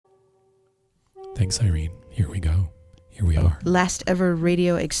Thanks, Irene. Here we go. Here we are. Last ever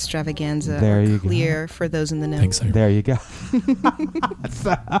radio extravaganza. There you clear go. for those in the know. Thanks, Irene. There you go.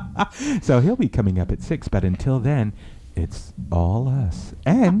 So he'll be coming up at 6, but until then, it's all us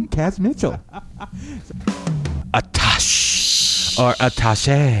and Kaz Mitchell. Attache or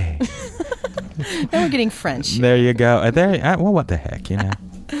attaché. Now we're getting French. There you go. Well, what the heck, you know.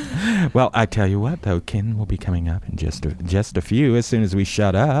 Well, I tell you what, though, Ken will be coming up in just a few as soon as we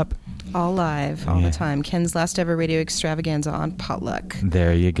shut up. All live, all the time. Ken's last ever radio extravaganza on Potluck.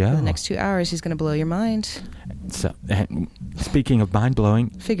 There you go. For the next 2 hours, he's going to blow your mind. So, speaking of mind-blowing...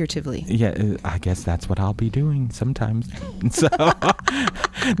 Figuratively. Yeah, I guess that's what I'll be doing sometimes. So,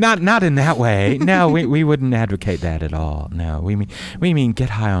 not in that way. No, we wouldn't advocate that at all. No, we mean get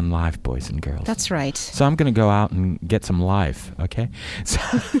high on life, boys and girls. That's right. So I'm going to go out and get some life, okay? So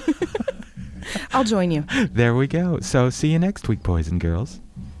I'll join you. There we go. So see you next week, boys and girls.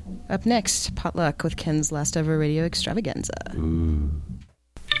 Up next, Potluck with Ken's last ever radio extravaganza. Ooh.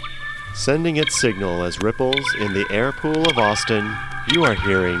 Sending its signal as ripples in the air pool of Austin, you are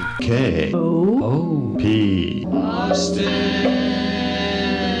hearing K-O-O-P. Austin!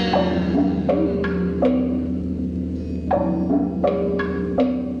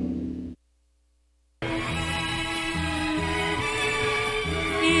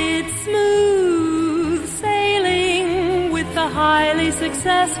 Highly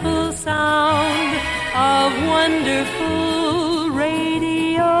successful sound of wonderful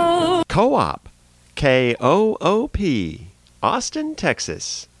radio. Co-op, K-O-O-P, Austin,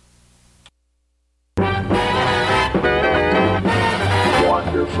 Texas.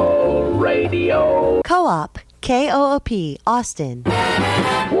 Wonderful radio. Co-op, K-O-O-P, Austin.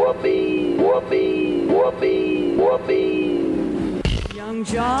 Whoopee, whoopee, whoopee, whoopee. Young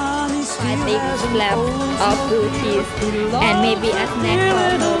Johnny I think slap of blue cheese and maybe a snack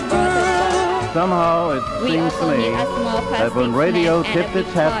or no butter. Somehow it seems to me that when radio tipped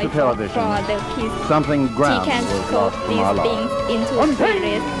its hat to television, something grand was lost from our lives. Into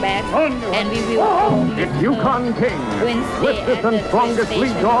serious bags and we will It's Yukon King, swiftest and strongest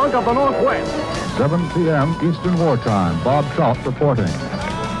lead dog of the Northwest. 7 p.m. Eastern Wartime. Bob Trout reporting.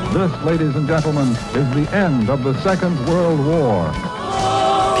 This, ladies and gentlemen, is the end of the Second World War.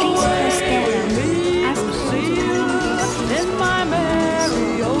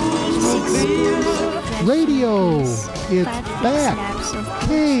 Radio, it's back.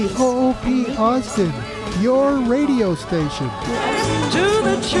 K-O-O-P Austin, your radio station. To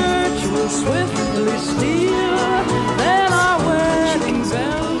the church we'll swiftly steal, then our wedding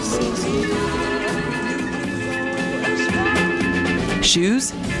bells will peal.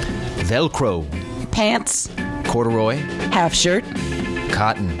 Shoes, Velcro. Pants, corduroy. Half shirt,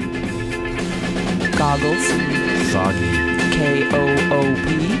 cotton. Goggles, foggy.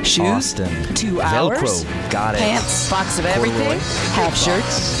 K-O-O-P. Shoes, Austin. 2 hours. Velcro, got it. Pants, box of everything. Half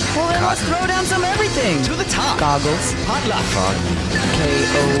shirts. Well, then let's throw down some everything. To the top. Goggles, potluck. Foggy.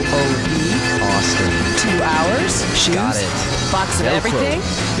 K-O-O-P. Austin. 2 hours. Shoes, got it. Box of Velcro. Everything.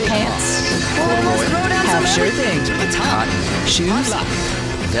 Pants. Well, then let's throw down some everything. To the top. Cotton. Shoes,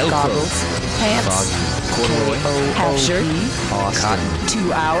 Velcro. Goggles, pants. Foggy. Corduroy. Half shirt. Cotton.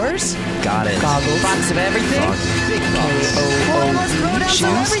 2 hours. Got it. Goggles. Box of everything. Big box. Shoes.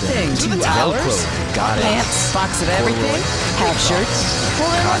 Everything. 2 hours. Got it. Pants. Box of everything. Half shirts.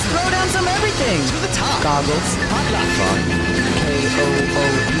 Well, then let's throw down some everything. To the top. Goggles. Potluck.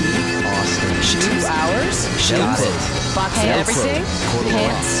 K-O-O-P. Austin. 2 hours. Shoes. Got it. Box of everything.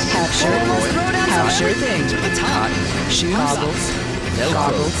 Pants. Half shirt. Half shirt. To the top. Shoes. Goggles.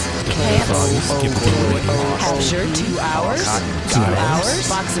 Goggles, pants, half shirt, 2 hours, 2 hours,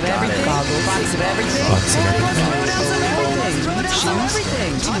 box of everything, goggles, box of everything, shoes,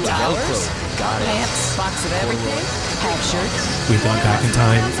 2 hours, pants, box of everything, half shirt. We've gone back in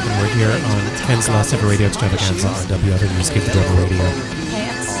time, and we're here on Ken's last ever radio extravaganza on WFMU Escape the Devil Radio.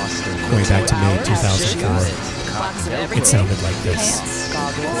 Going back to May 2004. It sounded like this.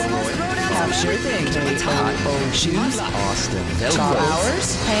 Half shirt thing. K-O-O shoes. Austin. 2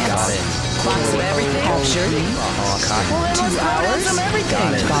 hours. Pants. Got it. Box of everything. Half shirt. 2 hours.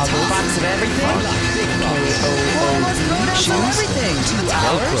 Got it. Goggles. Box of everything. K-O-O shoes. 2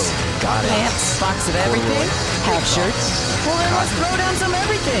 hours. Got it. Pants. Box of everything. Half shirts. Well, then let's throw down some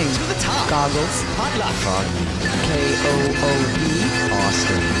everything. To the top. Goggles. Potluck. K-O-O-E.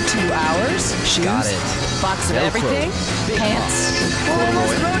 Austin. 2 hours. Shoes. Got it. Box of everything. Pants. Well, then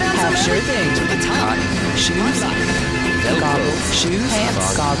let's throw down some everything. To the top. Shoes. Goggles. Shoes.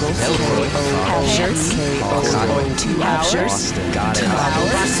 Pants. Goggles. Half shirts. K-O-O. 2 hours. Got it.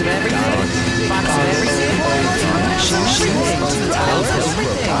 Box of everything. Box of everything. Shoes. 2 hours.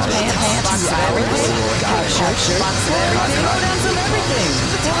 Pants. Box of everything. shirts, box of everything, throw down some everything.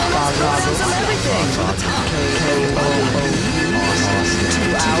 Goggles, some everything. KOOP.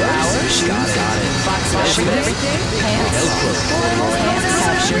 2 hours. Got it. Box of everything. Pants.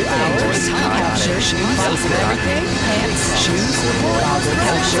 Half shirt. Hours. Half shirt. Box of everything. Pants. Shoes. Goggles.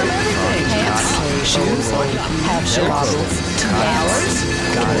 Half shirt. Pants. Shoes. Half shirt. Goggles. 2 hours.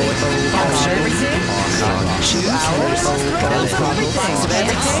 Got it. Half shirt. Everything. Shoes. Hours. Goggles. Box of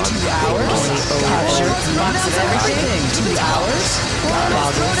everything. 2 hours. Half shirt. Box of everything. 2 hours.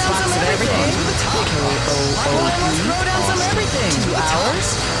 Goggles. Box of everything. KOOP. Throw down some everything. 2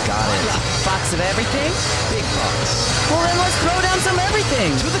 hours. Got it. Box of everything. Big box. Well, then let's throw down some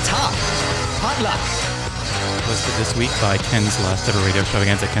everything. To the top. Potluck. Listed this week by Ken's Last Ever Radio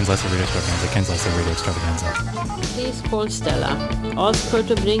Extravaganza. Ken's Last Ever Radio Extravaganza. Ken's Last Ever Radio Extravaganza. Please call Stella. Ask her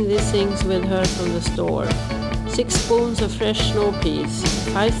to bring these things with her from the store. 6 spoons of fresh snow peas,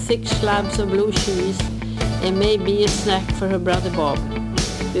 5 thick slabs of blue cheese, and maybe a snack for her brother Bob.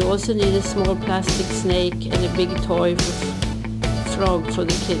 We also need a small plastic snake and a big toy frog for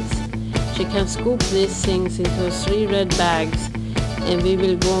the kids. She can scoop these things into 3 red bags, and we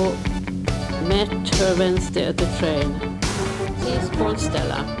will go meet her Wednesday at the train. Please call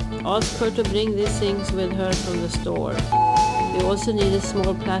Stella. Ask her to bring these things with her from the store. We also need a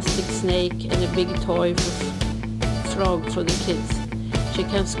small plastic snake and a big toy frog for the kids. She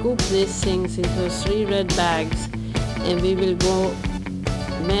can scoop these things into 3 red bags, and we will go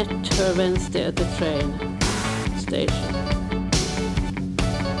meet her Wednesday at the train station.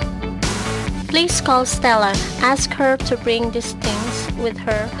 Please call Stella. Ask her to bring these things with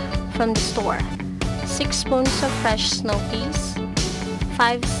her from the store. 6 spoons of fresh snow peas,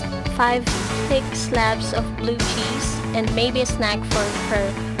 5 thick slabs of blue cheese, and maybe a snack for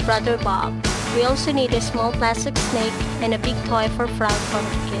her brother Bob. We also need a small plastic snake and a big toy for frog for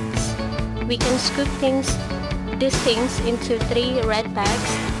the kids. We can scoop these things into 3 red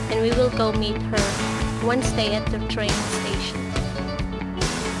bags, and we will go meet her Wednesday at the train station.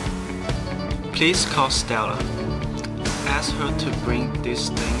 Please call Stella. Ask her to bring these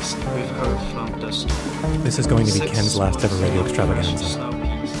things with her from the store. This is going to be Ken's Last Ever Radio Extravaganza.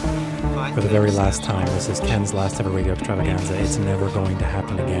 For the very last time, this is Ken's Last Ever Radio Extravaganza. It's never going to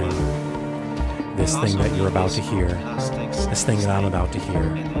happen again. This thing that you're about to hear, this thing that I'm about to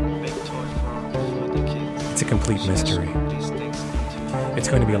hear, it's a complete mystery. It's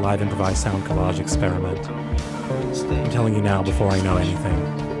going to be a live improvised sound collage experiment. I'm telling you now before I know anything.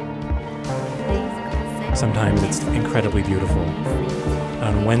 Sometimes it's incredibly beautiful.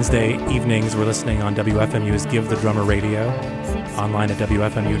 On Wednesday evenings, we're listening on WFMU's Give the Drummer Radio, online at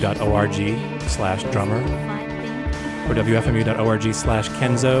wfmu.org/drummer, or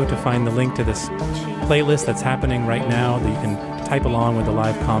wfmu.org/Kenzo to find the link to this playlist that's happening right now that you can type along with the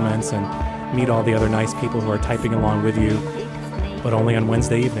live comments and meet all the other nice people who are typing along with you, but only on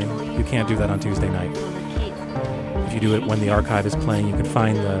Wednesday evening. You can't do that on Tuesday night. If you do it when the archive is playing, you can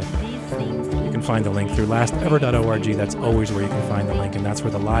find the link through lastever.org. That's always where you can find the link, and that's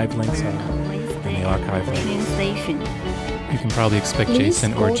where the live links are and the archive links. You can probably expect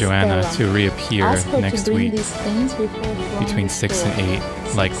Jason or Joanna to reappear next week between 6 and 8,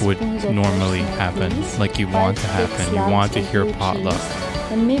 like would normally happen, like you want to happen. You want to hear Potluck.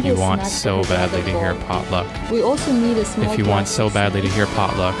 You want so badly to hear Potluck. We also need a small if you want so badly to hear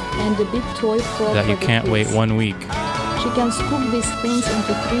Potluck and a big toy frog that you can't wait 1 week. She can scoop these things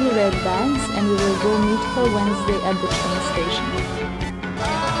into 3 red bags, and we will go meet her Wednesday at the train station.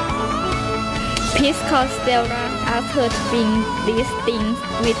 Please call Stella. Ask her to bring these things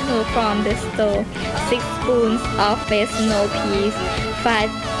with her from the store. 6 spoons of fresh snow peas, 5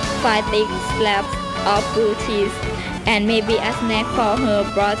 thick slabs of blue cheese, and maybe a snack for her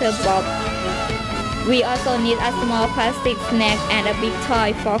brother Bob. We also need a small plastic snack and a big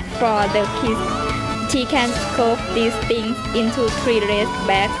toy for the kids. She can scoop these things into 3 red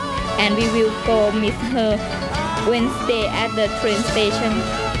bags, and we will go meet her Wednesday at the train station.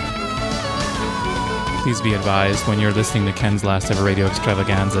 Please be advised when you're listening to Ken's Last Ever Radio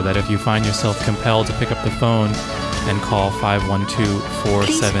Extravaganza that if you find yourself compelled to pick up the phone and call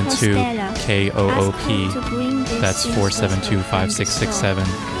 512-472-KOOP, that's 472-5667.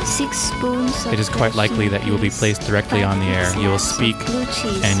 6 spoons. It is quite likely that you will be placed directly on the air. You will speak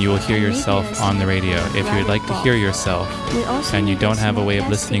and you will hear yourself on the radio. If you would like to hear yourself and you don't have a way of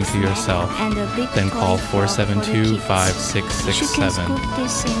listening to yourself, then call 472-5667.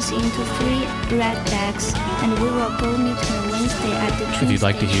 These things into 3 red bags, and we will go meet her Wednesday at the train. If you'd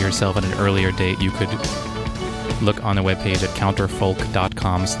like to hear yourself at an earlier date, you could look on the webpage at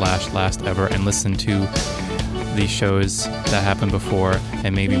counterfolk.com/lastever and listen to the shows that happened before,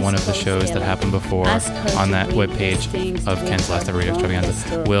 and maybe one of the shows that happened before on that webpage of Ken's Last Ever Radio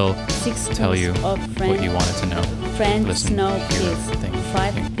Extravaganza will tell you what you wanted to know. Listen, hear, think.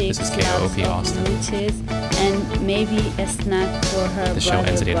 This is KOOP Austin. And maybe a snack for her. The show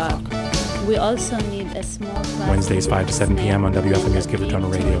ends at 8 o'clock. We also need a small Wednesdays 5 to 7 p.m. on WFMU's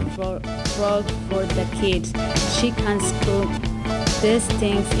Givertone Radio. Frog for the kids. She can scoop these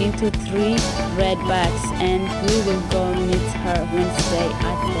things into 3 red bags, and we will go meet her Wednesday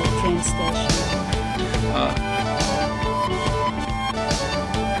at the train station.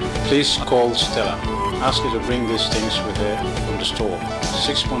 Please call Stella. Ask her to bring these things with her from the store.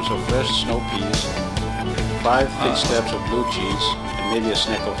 6 spoons of fresh snow peas, 5 thick slabs of blue cheese, and maybe a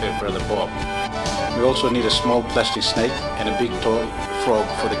snack of her brother Bob. We also need a small plastic snake and a big toy frog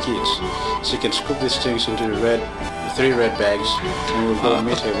for the kids. She can scoop these things into the 3 red bags, and we'll go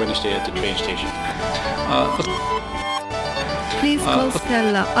meet her Wednesday at the train station. Please call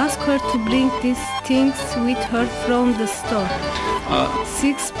Stella. Ask her to bring these things with her from the store.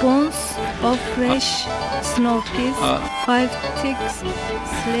 6 spoons of fresh snow peas, 5 thick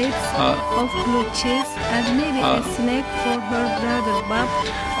slabs of blue cheese, and maybe a snack for her brother Bob.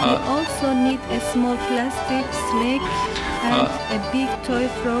 We also need a small plastic snake and a big toy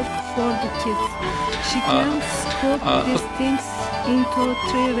frog for the kids. She can scoop these things into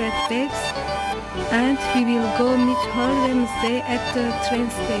 3 red bags, and we will go meet her Wednesday at the train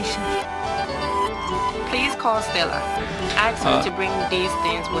station. Please call Stella. Ask her to bring these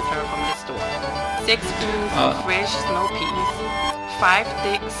things with her from the store. 6 spoons of fresh snow peas, 5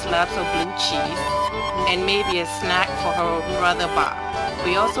 thick slabs of blue cheese, and maybe a snack for her brother Bob.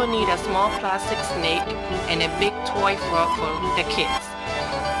 We also need a small plastic snake and a big toy frog for the kids.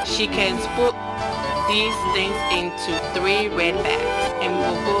 She can put these things into 3 red bags, and we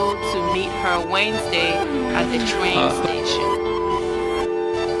will go to meet her Wednesday at the train station.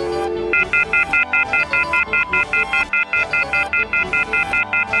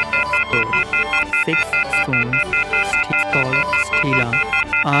 6 spoons. Call Stella.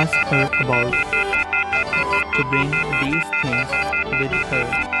 Ask her about to bring these things with her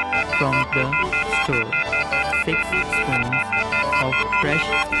from the store. 6 spoons of fresh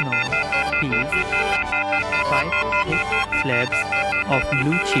snow peas, 5 thick slabs of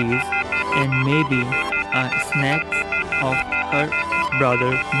blue cheese, and maybe a snack of her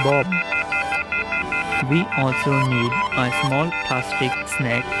brother Bob. We also need a small plastic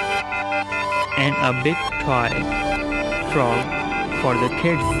snack and a big toy frog for the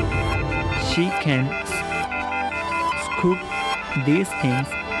kids. She can scoop these things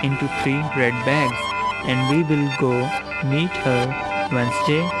into 3 red bags, and we will go meet her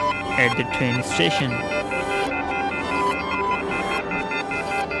Wednesday at the train station.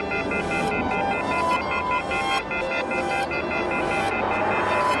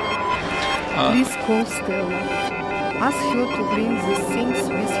 Please call Stella. Ask her to bring these things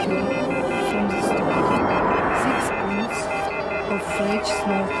with her from the store. 6 spoons of fresh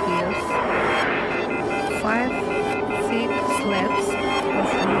snow peas, 5 thick slabs of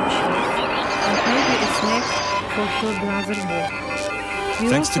blue cheese, and maybe a snack for her brother Bob.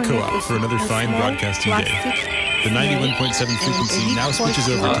 Thanks to Co-op for another fine broadcasting day. The 91.7 frequency now switches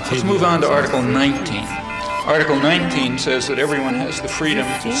over to cable. Let's move on to Article 19. Article 19 says that everyone has the freedom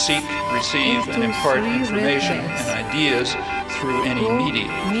to seek, receive, and impart information and ideas through any media.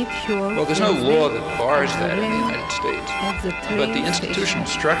 Well, there's no law that bars that in the United States, but the institutional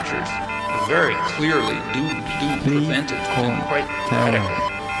structures very clearly do prevent it, and quite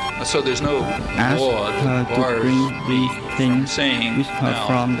radically. So there's no law that bars me from saying now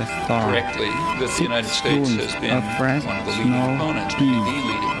correctly that the United States has been one of the leading opponents, maybe the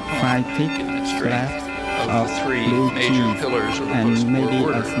leading opponent, given its strength, of the 3 major pillars of the post-war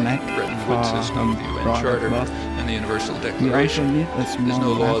order, the Bretton Woods system, the UN Charter, and the Universal Declaration. There's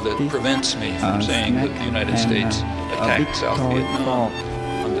no law that prevents me from saying that the United States attacked South Vietnam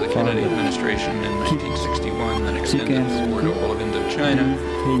under the Kennedy administration in 1961 and extended the war to all of Indochina,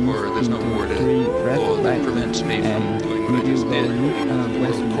 or there's no law that prevents me from doing what I just did.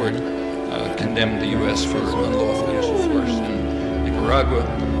 The court condemned the U.S. for unlawful use of force in Nicaragua,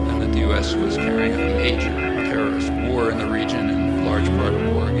 and that the U.S. was carrying a major terrorist war in the region, in large part a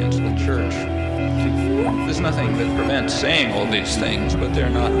war against the church. There's nothing that prevents saying all these things, but they're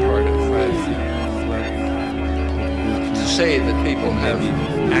not part of to say that people have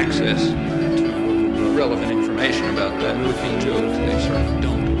access to relevant information about that would be a joke. They certainly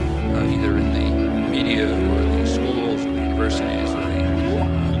don't, either in the media or the schools or the universities or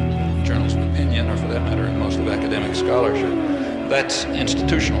the journals of opinion, or for that matter in most of academic scholarship. That's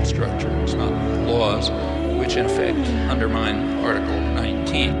institutional structure. It's not laws. which in effect undermine Article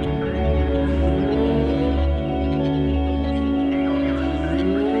 19.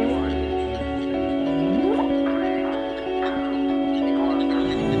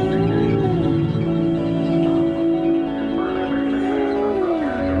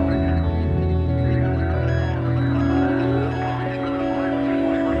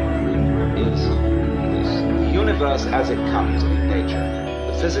 As it comes in nature,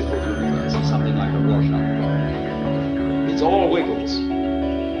 the physical universe is something like a Rorschach. It's all wiggles.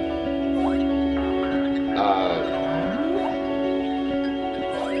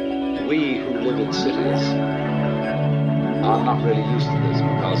 We who live in cities are not really used to this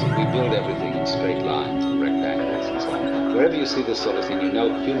because we build everything in straight lines and rectangles and so on. Wherever you see this sort of thing, you know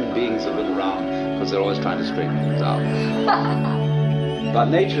human beings have been around because they're always trying to straighten things out. But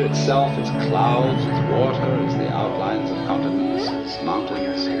nature itself is clouds, it's water, it's the outlines of continents, it's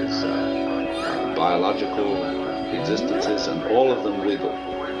mountains, it's biological existences, and all of them wiggle.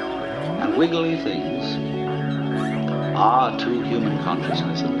 And wiggly things are to human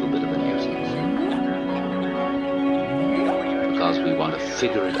consciousness a little bit of a nuisance. Because we want to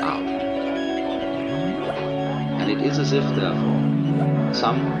figure it out. And it is as if, therefore,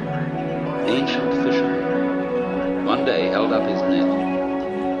 some ancient fisherman one day held up his net,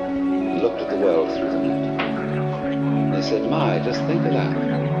 looked at the world through the net. And he said, my, just think of that.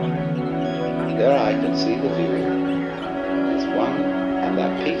 There I can see the view. It's one, and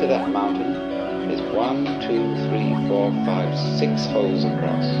that peak of that mountain is 1, 2, 3, 4, 5, 6 holes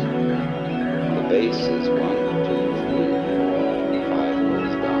across. And the base is 1, 2, 3, 4, 5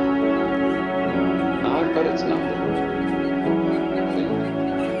 holes down. Now I've got its number.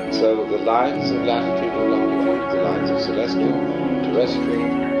 So the lines of latitude and longitude, the lines of celestial,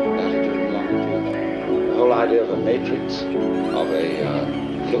 terrestrial, the whole idea of a matrix, of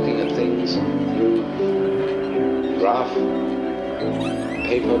looking at things through graph,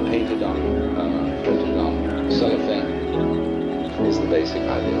 paper painted on, printed on cellophane, is the basic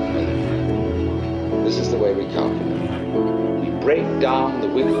idea of measurement. This is the way we calculate. We break down the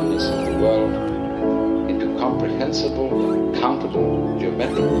wiggliness of the world into comprehensible, countable,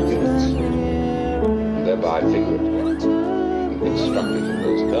 geometrical units, and thereby figure it and construct it in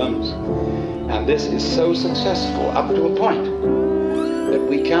those terms. And this is so successful up to a point that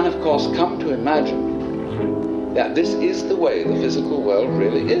we can, of course, come to imagine that this is the way the physical world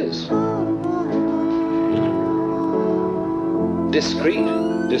really is. Discrete,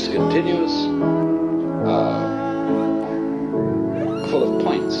 discontinuous, full of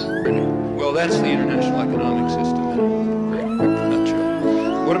points. Well, that's the international economic system in a quick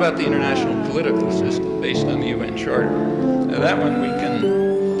nutshell. What about the international political system based on the UN Charter? Now, that one we can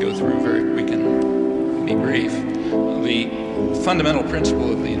go through we can be brief. The fundamental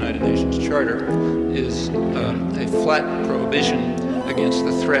principle of the United Nations Charter is a flat prohibition against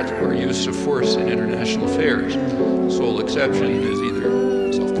the threat or use of force in international affairs. The sole exception is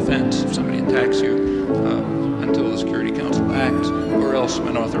either self-defense if somebody attacks you until the Security Council acts, or else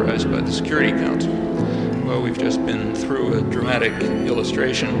when authorized by the Security Council. Well, we've just been through a dramatic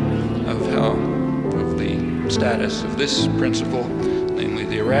illustration of the status of this principle, namely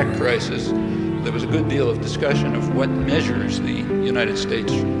the Iraq crisis. There was a good deal of discussion of what measures the United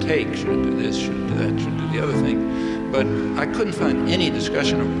States should take. Should it do this, should it do that, should it do the other thing? But I couldn't find any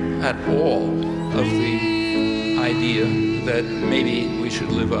discussion at all of the idea that maybe we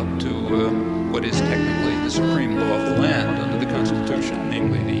should live up to what is technically the supreme law of the land under the Constitution,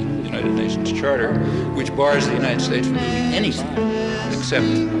 namely the United Nations Charter, which bars the United States from doing anything except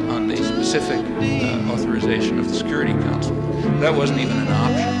on the specific authorization of the Security Council. That wasn't even an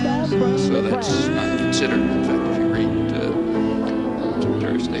option, so that's not considered. In fact, if you read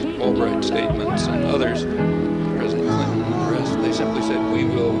Secretary Albright's statements and others, President Clinton and the rest, they simply said, we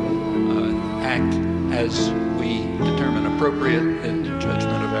will act as we determine appropriate in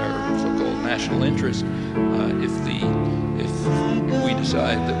judgment of our so-called national interest. If we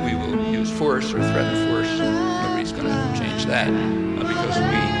decide that we will use force or threaten force, nobody's going to change that because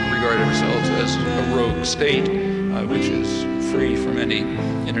we regard ourselves as a rogue state, which is free from any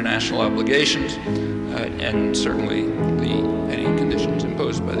international obligations and certainly any conditions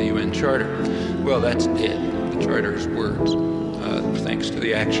imposed by the UN Charter. Well, that's dead. The Charter's words. Thanks to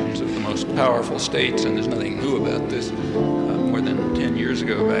the actions of the most powerful states, and there's nothing new about this. More than 10 years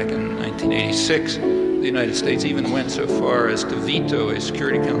ago, back in 1986, the United States even went so far as to veto a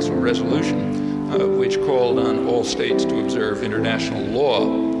Security Council resolution which called on all states to observe international law,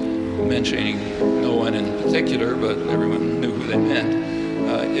 mentioning no one in particular, but everyone knew who they meant.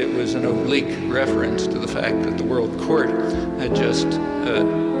 It was an oblique reference to the fact that the World Court had just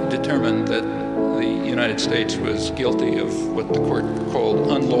determined that the United States was guilty of what the court called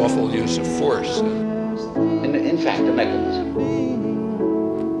unlawful use of force. In fact, a mechanism.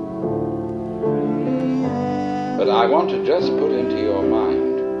 But I want to just put into your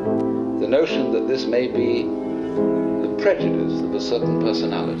mind the notion that this may be the prejudice of a certain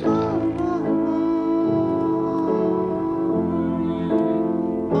personality.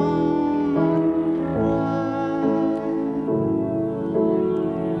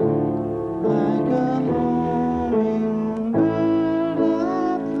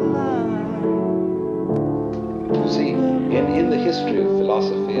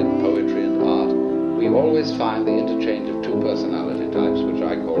 Find the interchange of two personality types, which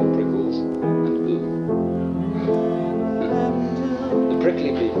I call prickles and goo. The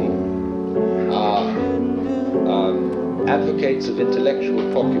prickly people are advocates of intellectual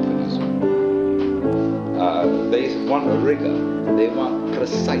porcupinism. They want a rigor, they want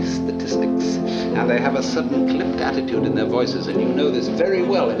precise statistics, and they have a sudden clipped attitude in their voices, and you know this very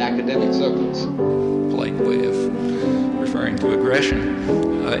well in academic circles. Polite way of referring to aggression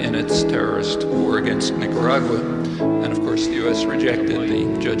in its terrorist war against Nicaragua. And of course the U.S. rejected the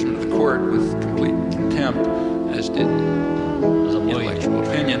judgment of the court with complete contempt, as did intellectual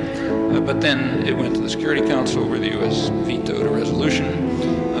opinion. But then it went to the Security Council, where the U.S. vetoed a resolution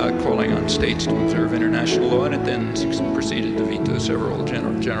calling on states to observe international law, and it then proceeded to veto several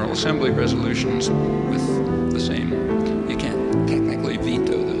General Assembly resolutions with the same. You can't technically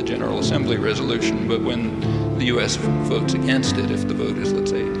veto the General Assembly resolution, but when the U.S. votes against it, if the vote is,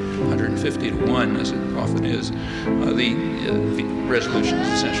 let's say, 150 to 1, as it often is, the resolution is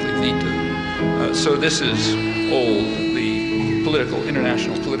essentially vetoed. So this is old. The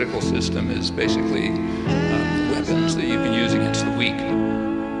international political system is basically weapons that you can use against the weak.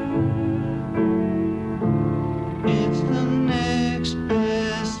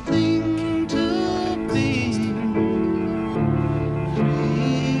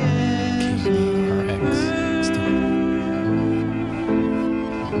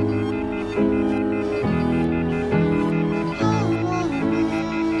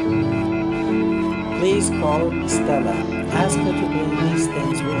 Please call Stella. Ask her to bring these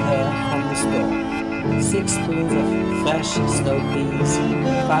things with her from the store. 6 spoons of fresh snow peas,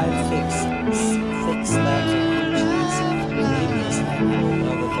 5 thick slabs of cheese, maybe a snack for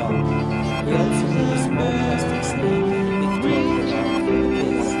another dog. We also need a small plastic snake and a big toy dog for the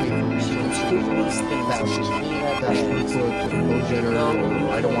kids. She can scoop these things out with 3 red bags.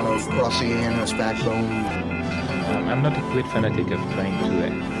 I don't want to cross the anus backbone. I'm not a great fanatic of trying to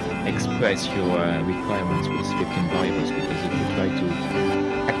express your requirements with 15 variables, because if you try to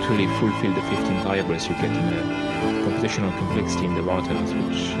actually fulfill the 15 variables, you get a computational complexity in the waters,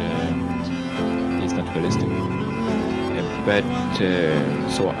 which is not realistic.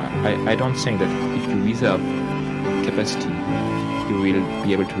 So I don't think that if you reserve capacity, you will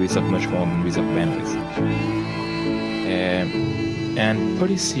be able to reserve much more than reserve bandwidth. And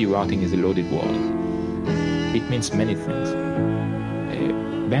policy routing is a loaded word. It means many things.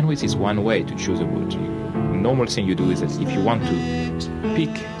 Bandwidth is one way to choose a route. The normal thing you do is that if you want to pick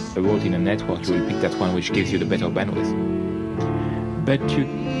a route in a network, you will pick that one which gives you the better bandwidth. But you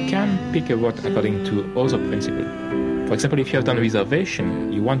can pick a route according to other principles. For example, if you have done a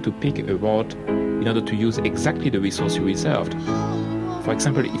reservation, you want to pick a route in order to use exactly the resource you reserved. For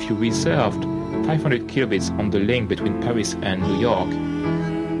example, if you reserved 500 kilobits on the link between Paris and New York,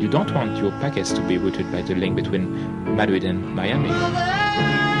 you don't want your packets to be routed by the link between Madrid and Miami.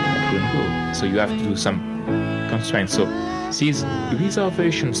 That wouldn't go. So you have to do some constraints. So this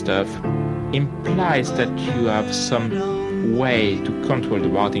reservation stuff implies that you have some way to control the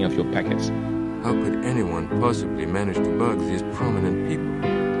routing of your packets. How could anyone possibly manage to bug these prominent people?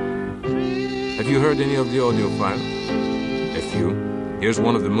 Have you heard any of the audio files? A few. Here's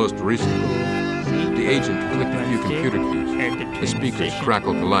one of the most recent. The agent clicked a few computer keys. The speakers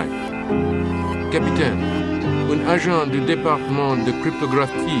crackled to life. Capitaine, un agent du département de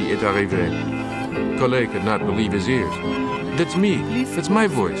cryptographie est arrivé. Collet could not believe his ears. That's me. That's my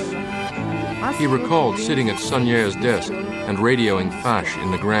voice. He recalled sitting at Saunier's desk and radioing Fache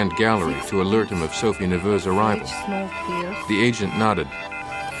in the Grand Gallery to alert him of Sophie Neveu's arrival. The agent nodded.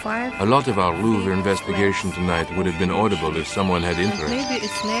 A lot of our Louvre investigation tonight would have been audible if someone had interest.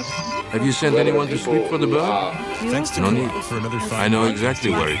 Have you sent anyone to sweep for the bug? Thanks to Nick for another fine. I know exactly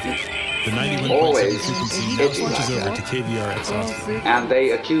where it is. The 91.7 frequency now switches over to KVRX Austin. And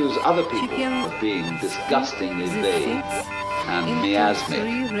they accuse other people of being disgustingly vague and miasmic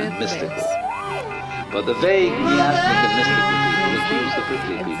and mystical. But the vague, miasmic and mystical people accuse the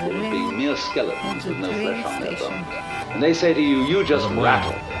prickly people of being mere skeletons with no flesh on their bones. and they say to you, you just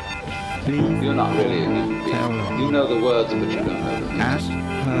rattle. You're not really a human being. You know the words, but you don't know the meaning. Ask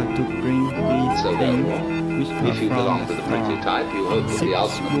her to bring these So things if you belong to the prickly type, you hope that the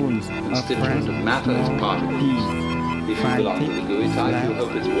ultimate constituent of matter is particles. If you belong to the gooey type, you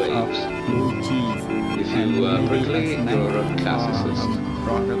hope it's waves. If you are prickly, you're a classicist.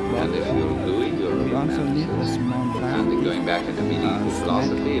 And if you're gooey, you're a romanticist. And going back into medieval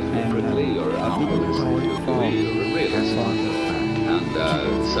philosophy, if you're prickly, you're a novelist. If you're gooey, you're a realist. And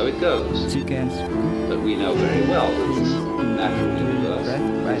so it goes. But we know very well that this natural universe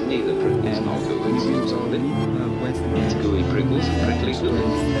is neither prickles nor gooey, seems only. It's gooey prickles and prickly gooey.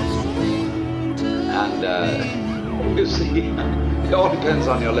 And you see, it all depends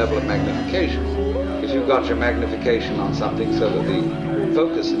on your level of magnification. If you've got your magnification on something so that the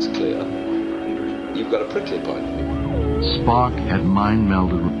focus is clear, you've got a prickly point of view. Spock had mind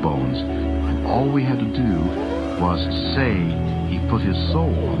melded with Bones, and all we had to do was say he put his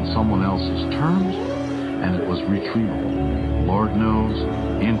soul on someone else's terms, and it was retrievable. Lord knows,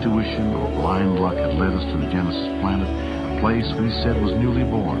 intuition or blind luck had led us to the Genesis planet, a place we said was newly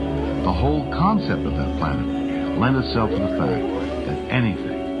born. The whole concept of that planet lent itself to the fact that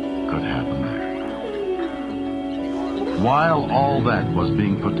anything could happen there. While all that was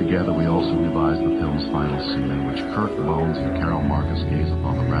being put together, we also revised the film's final scene in which Kirk, Bones, and Carol Marcus gaze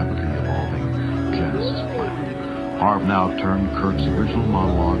upon the rapidly evolving Genesis planet. Harv now turned Kirk's original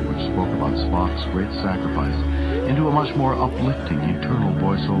monologue, which spoke about Spock's great sacrifice, into a much more uplifting internal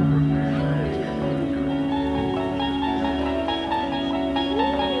voiceover.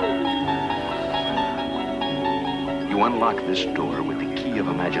 You unlock this door with the key of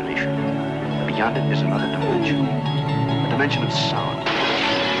imagination. Beyond it is another dimension. A dimension of sound.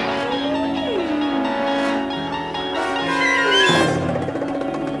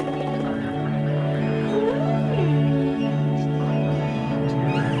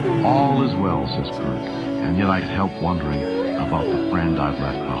 All is well, says Kirk, and yet I help wondering about the friend I've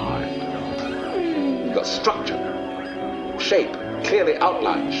left behind. You've got structure, shape, clearly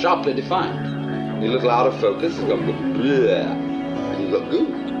outlined, sharply defined. You're a little out of focus, you've got bleh, and you've got goo.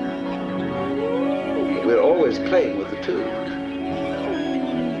 But we're always playing with the two.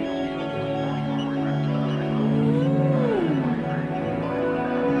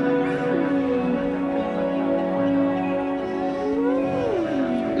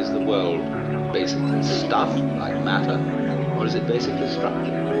 Is the world basically stuff, like matter, or is it basically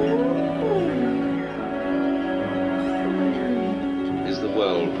structure? Is the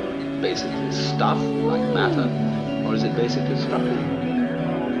world basically stuff, like matter, or is it basically structure?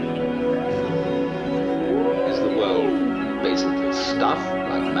 Is the world basically stuff,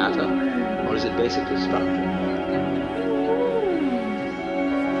 like matter, or is it basically structure?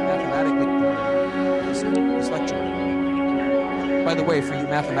 Mathematically, this lecture. By the way, for you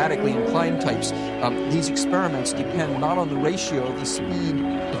mathematically inclined types, these experiments depend not on the ratio of the speed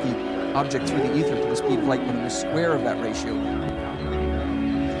of the object through the ether to the speed of light, but on the square of that ratio.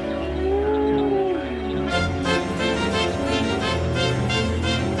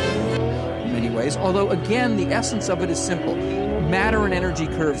 Although, again, the essence of it is simple. Matter and energy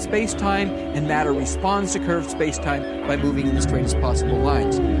curve space-time, and matter responds to curved space-time by moving in the straightest possible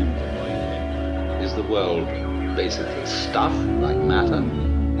lines. Is the world basically stuff, like matter,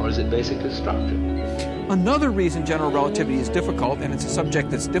 or is it basically structure? Another reason general relativity is difficult, and it's a subject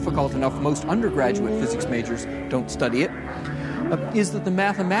that's difficult enough most undergraduate physics majors don't study it, is that the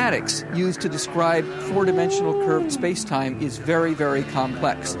mathematics used to describe four-dimensional curved space-time is very, very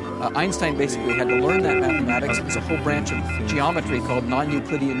complex. Einstein basically had to learn that mathematics. It's a whole branch of geometry called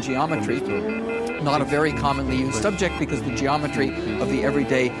non-Euclidean geometry. Not a very commonly used subject because the geometry of the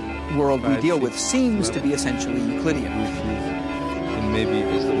everyday world we deal with seems to be essentially Euclidean. And maybe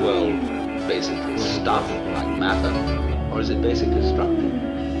is the world basically stuff, like matter, or is it basically structure?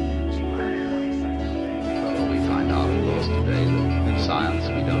 Today that in science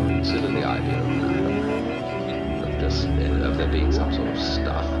we don't consider the idea of matter, of there being some sort of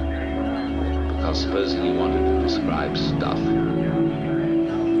stuff. Because supposing you wanted to describe stuff,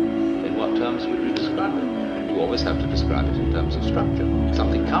 in what terms would you describe it? You always have to describe it in terms of structure,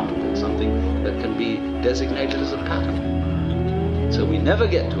 something countable, something that can be designated as a pattern. So we never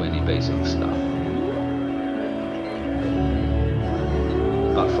get to any basic stuff.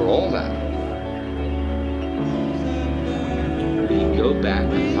 But for all that, go back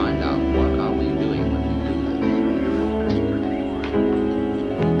and find out what are we doing when we do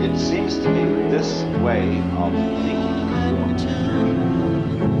that. It seems to me this way of thinking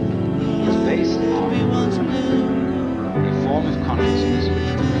is based on a form of consciousness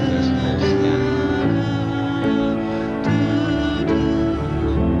which we call scanning.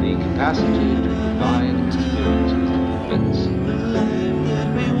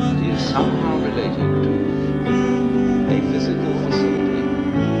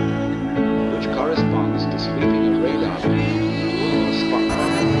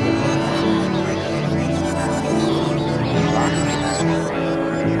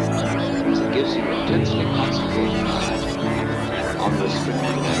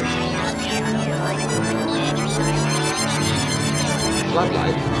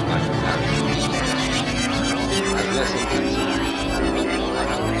 floodlight, by comparison, has less intensity.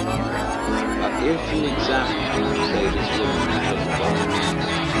 But if you examine, say, this woman at the bottom,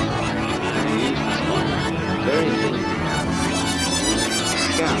 you use this very thing,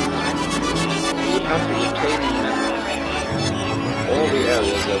 scan, you would have to retain in memory all the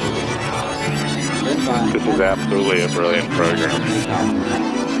areas over which it passed. This is absolutely a brilliant program.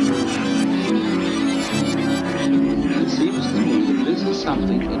 It seems to me that this is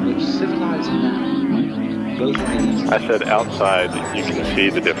something in which civilized man, both in I said outside you can see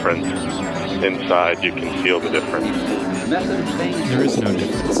the difference, inside you can feel the difference. There is no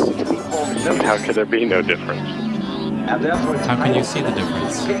difference. And how could there be no difference? And therefore how can you see the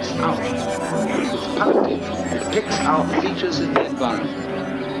difference? It picks out features in the environment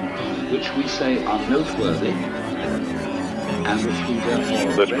which we say are noteworthy and which we therefore...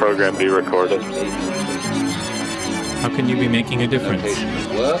 Will this program be recorded? How can you be making a difference? Notation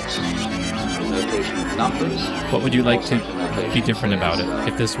of words, notation of numbers. What would you like to be different about it?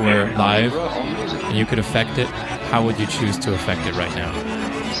 If this were live and you could affect it, how would you choose to affect it right now?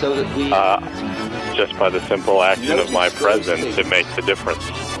 So that we... just by the simple action of my presence, it makes a difference.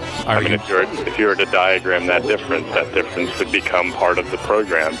 If you were to diagram that difference would become part of the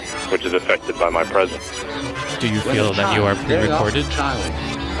program, which is affected by my presence. Do you feel that you are pre-recorded?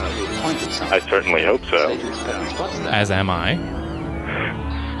 I certainly hope so. As am I.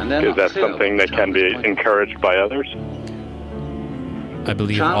 Is that something that can be encouraged by others? I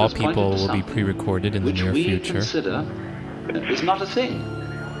believe all people will be pre-recorded in the near future. It's not a thing.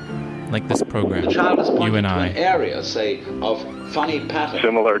 Like this program, you and I. Area, say, of funny patterns.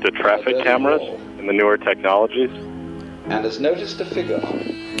 Similar to traffic cameras in the newer technologies. And has noticed a figure on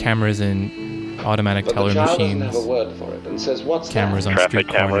it. Cameras in automatic teller machines. Have a word for it and says, what's cameras that? On street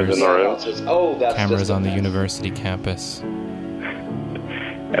corners. In the road. Says, oh, that's cameras on the university campus.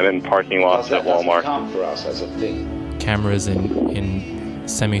 And in parking lots at Walmart. Count for us as a thing. Cameras in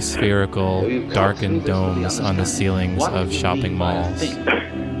semi-spherical, darkened domes on the ceilings of shopping malls.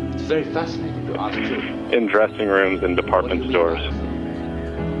 It's very fascinating to ask children. In dressing rooms in department stores.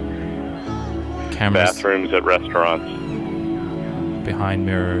 Cameras. Bathrooms at restaurants. Behind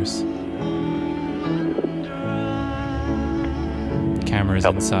mirrors. Cameras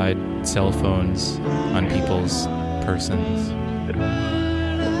inside cell phones on people's persons.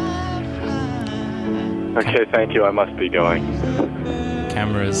 Okay, thank you. I must be going.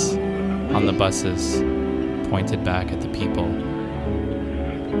 Cameras on the buses pointed back at the people.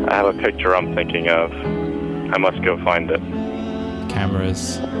 I have a picture I'm thinking of. I must go find it.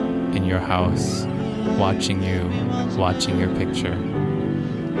 Cameras in your house, watching you, watching your picture.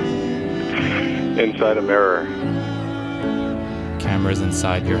 Inside a mirror. Cameras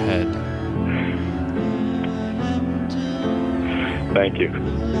inside your head. Thank you.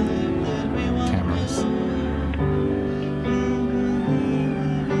 Cameras.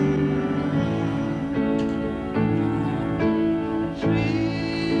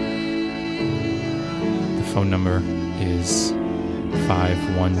 Phone number is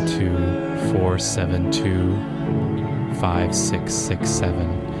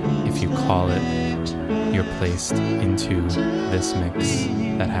 512-472-5667. If you call it, you're placed into this mix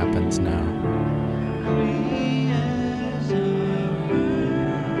that happens now.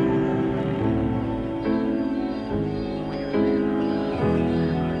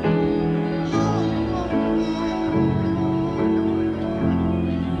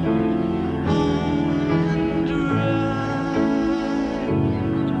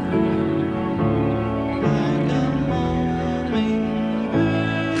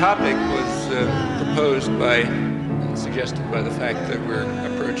 Topic was proposed by, suggested by the fact that we're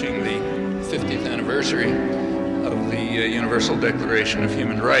approaching the 50th anniversary of the Universal Declaration of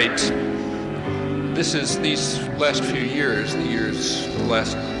Human Rights. These last few years, the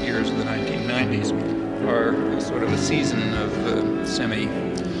last years of the 1990s, are sort of a season of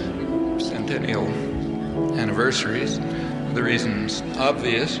semi-centennial anniversaries. The reason's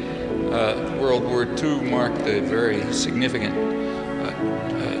obvious. World War II marked a very significant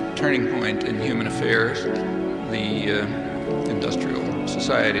turning point in human affairs. The industrial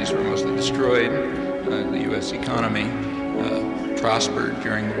societies were mostly destroyed. The U.S. economy prospered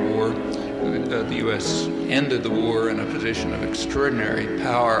during the war. The U.S. ended the war in a position of extraordinary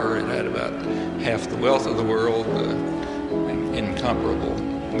power. It had about half the wealth of the world, incomparable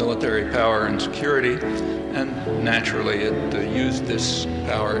military power and security, and naturally it used this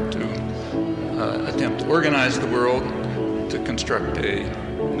power to attempt to organize the world, to construct a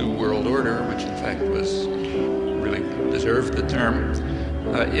new world order, which in fact was really deserved the term.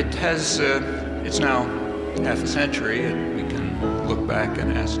 It's now half a century, and we can look back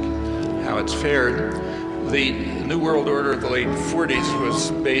and ask how it's fared. The New World Order of the late 40s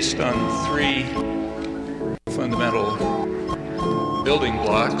was based on three fundamental building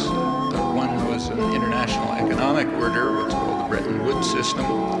blocks. One was an international economic order, what's called the Bretton Woods system.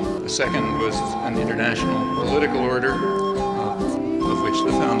 The second was an international political order, of which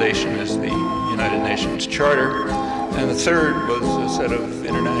the foundation is the United Nations Charter. And the third was a set of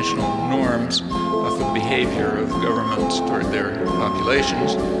international norms for the behavior of governments toward their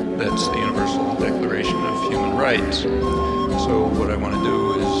populations. That's the Universal Declaration of Human Rights. So what I want to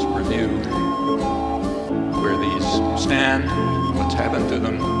do is review where these stand, what's happened to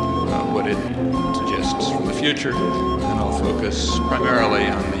them, what it suggests for the future, and I'll focus primarily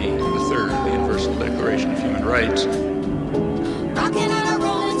on the third, the Universal Declaration of Human Rights. Rocking and a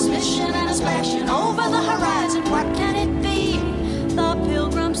rolling, smishing and a splashing over the horizon, what can it be? The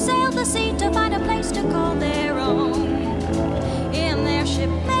pilgrims sailed the sea to find a place to call their own. In their ship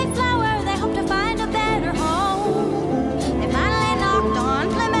Mayflower, they hope to find a better home. They finally knocked on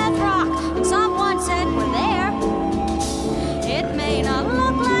Plymouth Rock, and someone said, we're there. It may not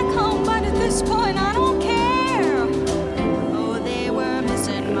look like home, but at this point I don't care. Oh, they were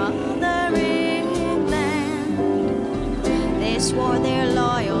missing Mother England. They swore their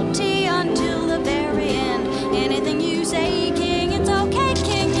loyalty until the very end. Anything you say, King, it's okay,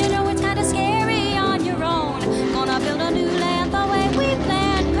 King. You know it's kind of scary on your own. Gonna build a new land the way we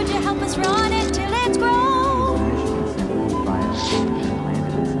planned. Could you help us run it till it's grown?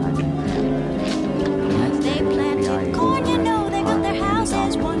 They planted corn, you know, they built their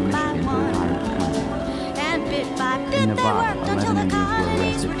houses one by one. And bit by bit they worked until the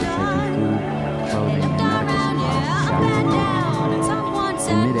colonies were done. They looked around, yeah, up and down, and someone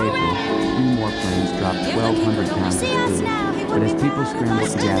said, in mid-April, 3 more planes dropped 1,200 pounds of food. But as people scrambled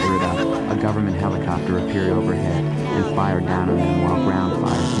to gather it up, a government helicopter appeared overhead and fired down on them while ground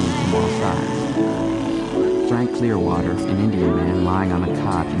fire came from all sides. Frank Clearwater, an Indian man lying on a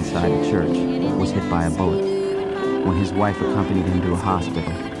cot inside a church, was hit by a bullet. When his wife accompanied him to a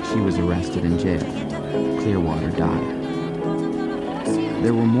hospital, she was arrested and jailed. Clearwater died.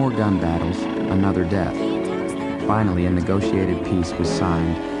 There were more gun battles, another death. Finally, a negotiated peace was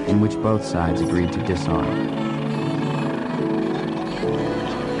signed, in which both sides agreed to disarm.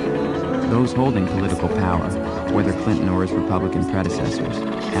 Those holding political power, whether Clinton or his Republican predecessors,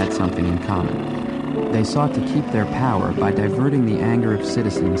 had something in common. They sought to keep their power by diverting the anger of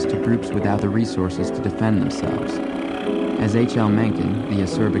citizens to groups without the resources to defend themselves. As H.L. Mencken, the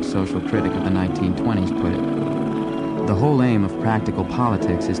acerbic social critic of the 1920s, put it, the whole aim of practical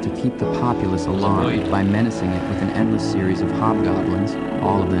politics is to keep the populace alarmed by menacing it with an endless series of hobgoblins,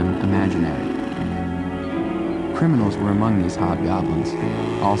 all of them imaginary. Criminals were among these hobgoblins,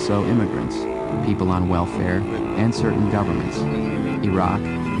 also immigrants, people on welfare, and certain governments, Iraq,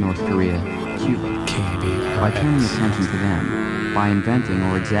 North Korea, Cuba. By turning attention to them, by inventing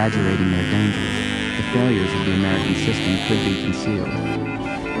or exaggerating their dangers, the failures of the American system could be concealed.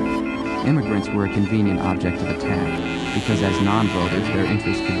 Immigrants were a convenient object of attack, because as non-voters, their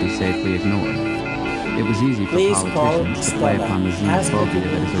interests could be safely ignored. It was easy for politicians to play upon the xenophobia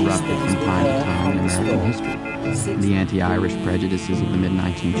that has erupted from time to time in American history. The anti-Irish prejudices of the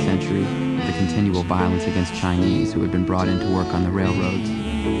mid-19th century, the continual violence against Chinese who had been brought in to work on the railroads,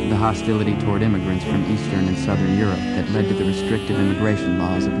 the hostility toward immigrants from Eastern and Southern Europe that led to the restrictive immigration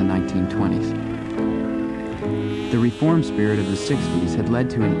laws of the 1920s. The reform spirit of the 60s had led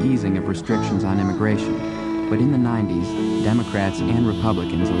to an easing of restrictions on immigration, but in the 90s, Democrats and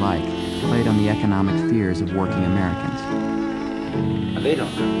Republicans alike played on the economic fears of working Americans. And they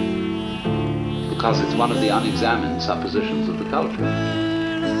don't know, because it's one of the unexamined suppositions of the culture.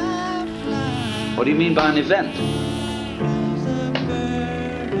 What do you mean by an event?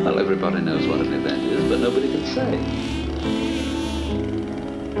 Well, everybody knows what an event is, but nobody can say.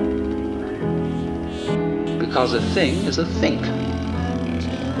 Because a thing is a think.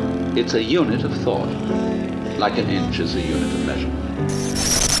 It's a unit of thought, like an inch is a unit of measurement.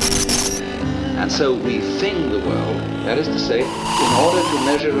 And so we thing the world, that is to say, in order to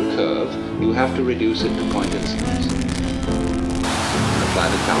measure a curve, you have to reduce it to point instants. Apply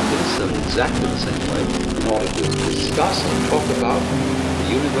the calculus in exactly the same way. In order to discuss and talk about the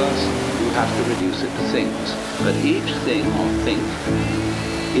universe, you have to reduce it to things. But each thing or think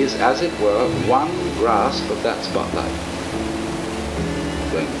is, as it were, one grasp of that spotlight.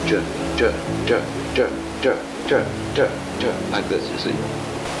 Going jerk, jerk, jerk, jerk, jerk, jerk, jerk, jerk, like this, you see.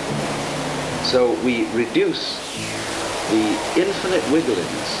 So we reduce the infinite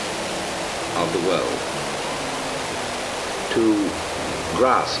wiggliness of the world to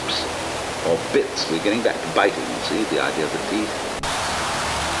grasps or bits. We're getting back to biting, you see, the idea of the teeth.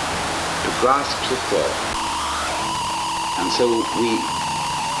 grasps the thought. And so we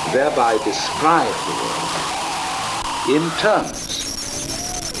thereby describe the world in terms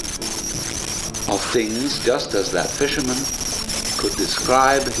of things, just as that fisherman could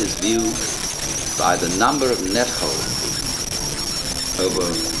describe his view by the number of net holes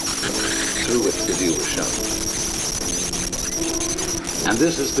through which the view was shown. And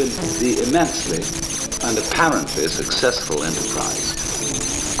this has been the immensely and apparently successful enterprise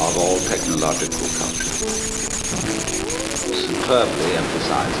of all technological culture, superbly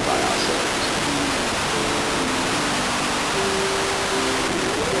emphasized by ourselves.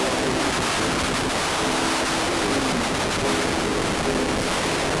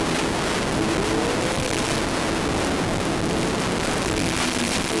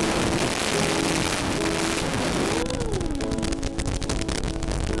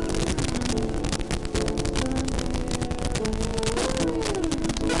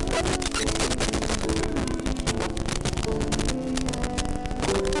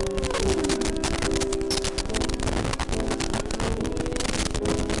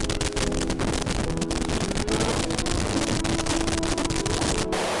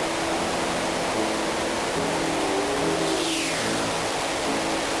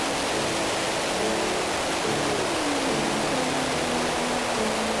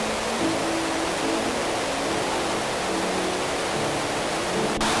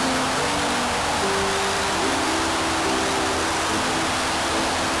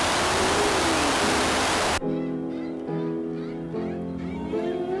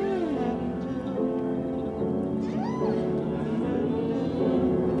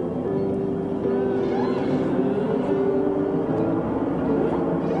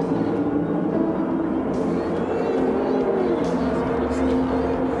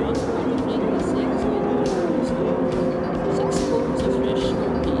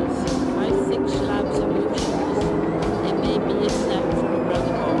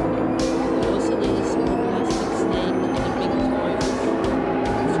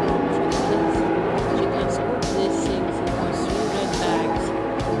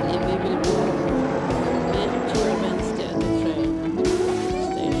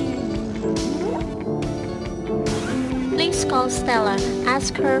 Call Stella,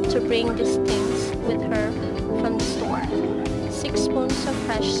 ask her to bring these things with her from the store. 6 spoons of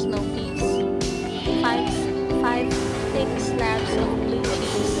fresh snow peas, 5 thick slabs of blue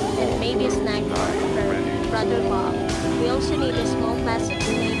cheese, and maybe a snack for her brother Bob. We also need a small plastic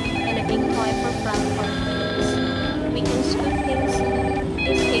snake and a big toy for Frank for kids. We can scoop these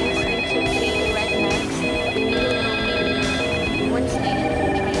things into 3 red bags and we will locate Wednesday at the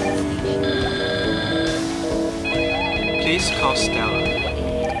train station. Please call Stella.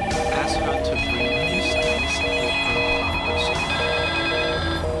 Ask her to bring these things with her from the store.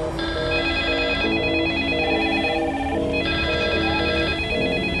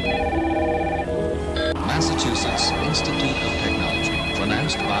 Massachusetts Institute of Technology,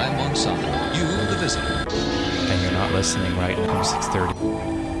 pronounced by Monsanto. You, the visitor. And you're not listening right now, 6:30.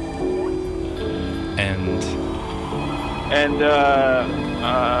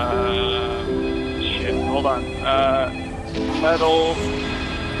 Hold on. Metal.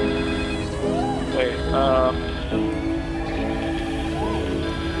 Wait.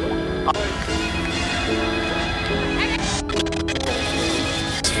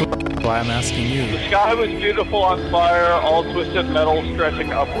 Why I'm asking you. The sky was beautiful on fire, all twisted metal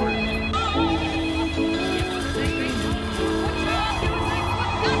stretching upwards.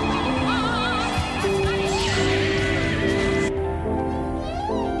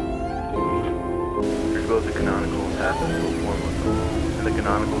 Both the canonical and pathological formalism. In the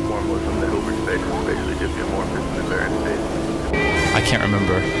canonical formalism, the Hilbert space is spatially diffeomorphic in the variant space. I can't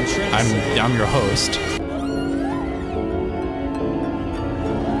remember. I'm your host.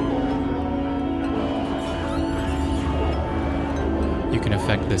 You can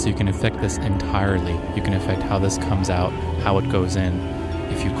affect this. You can affect this entirely. You can affect how this comes out, how it goes in.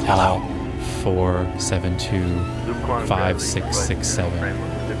 If you call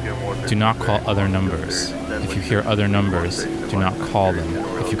 472-5667. Do not call other numbers. If you hear other numbers, do not call them.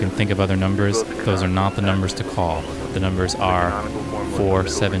 If you can think of other numbers, those are not the numbers to call. The numbers are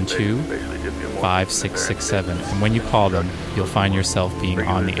 472-5667. And when you call them, you'll find yourself being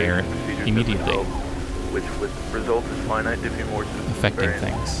on the air immediately. Which with results is finite diffeomorphism affecting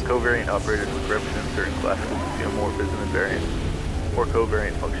things. Covariant operators which represent certain classical diffeomorphism invariants or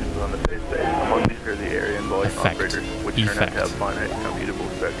covariant functions on the phase space. Among these are the area and volume operators, which turn out to have finite computable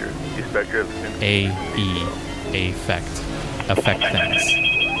spectra. These spectra have affect things.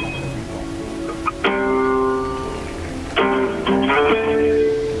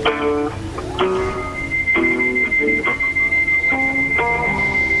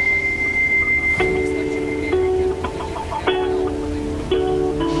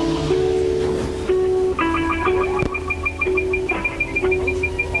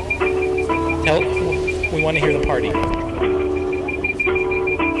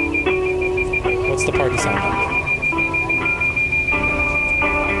 What's the party sound like?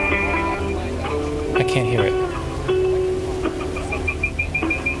 I can't hear it.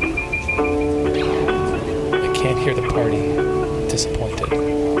 I can't hear the party. Disappointed.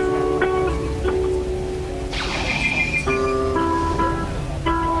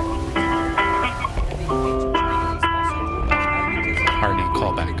 Party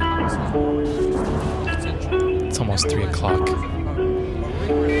callback. It's almost 3 o'clock.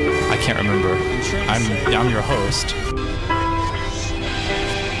 I can't remember. I'm your host.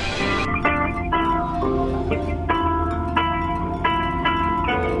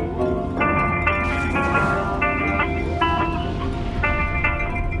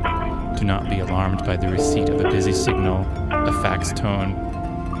 Do not be alarmed by the receipt of a busy signal, a fax tone.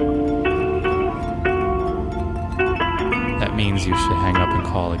 That means you should hang up and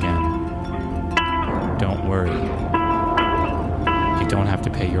call again. Don't worry. You don't have to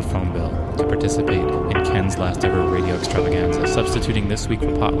pay your phone bill to participate in Ken's last ever radio extravaganza. Substituting this week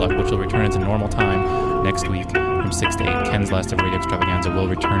for Potluck, which will return at its normal time next week from 6 to 8. Ken's last ever radio extravaganza will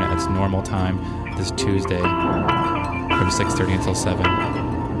return at its normal time this Tuesday from 6:30 until 7.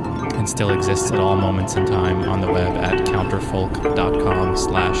 And still exists at all moments in time on the web at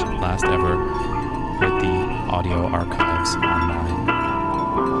counterfolk.com/lastever with the audio archives online.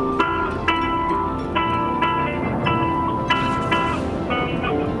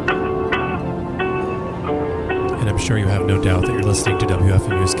 And I'm sure you have no doubt that you're listening to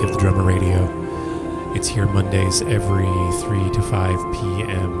WFMU's Give the Drummer Radio. It's here Mondays every 3 to 5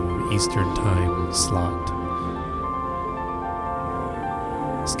 p.m. Eastern Time slot.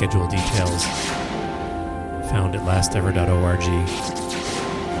 Schedule details found at lastever.org,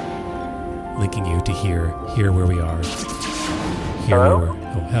 linking you to here where we are. Hello?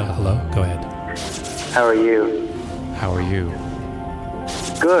 Hello? Go ahead. How are you? How are you?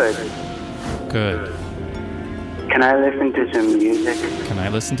 Good. Good. Can I listen to some music? Can I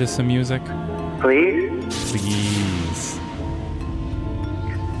listen to some music? Please? Please.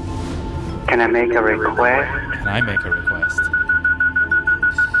 Can I make a request? Can I make a request?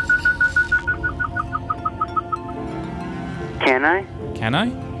 Can I? Can I?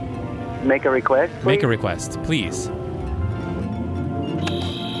 Make a request, please? Make a request, please.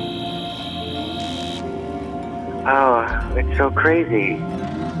 Oh, it's so crazy.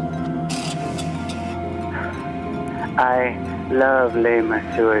 I love Les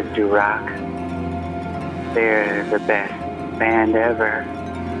Messieurs du Rock. They're the best band ever.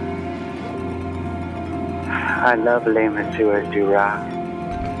 I love Les Messieurs du Rock.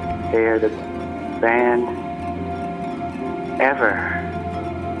 They're the band ever.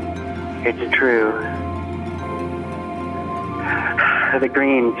 It's true. The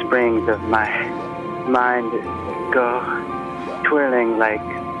green springs of my mind go twirling like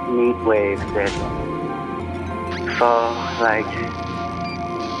meat waves that fall like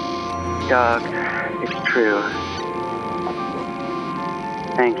dogs. It's true.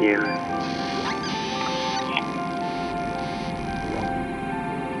 Thank you.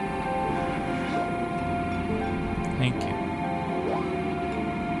 Thank you.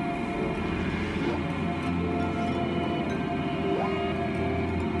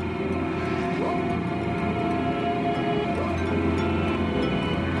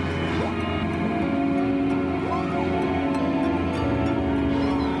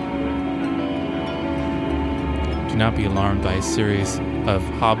 Do not be alarmed by a series of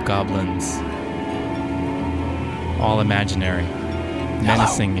hobgoblins, all imaginary,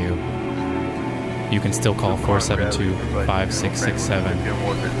 menacing you. You can still call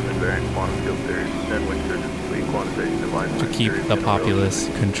 472-5667 to keep the populace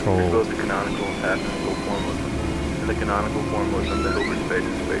controlled. The canonical and past-physical formalism. In the canonical formalism, the Hilbert space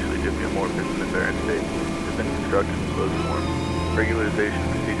is spatially diffeomorphic in the invariant state. Has been constructed in closed form. Regularization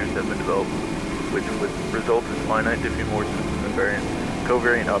procedures have been developed, which would result in finite diffeomorphism invariant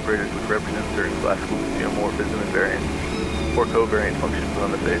covariant operators which represent certain classical diffeomorphism invariants or covariant functions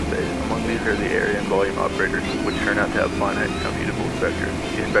on the phase space. Among these are the area and volume operators, which turn out to have finite computable spectra.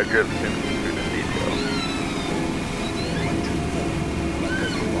 These spectra have been construed in detail.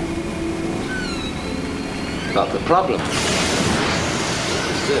 But the problem is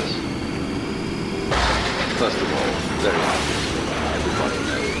this. First of all, very obvious. Everybody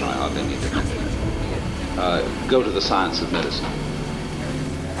knows. I hardly need to mention it. Go to the science of medicine.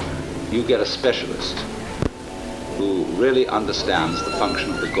 You get a specialist who really understands the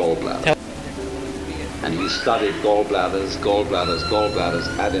function of the gallbladder. And he studied gallbladders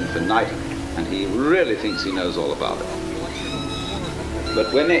ad infinitum, and he really thinks he knows all about it.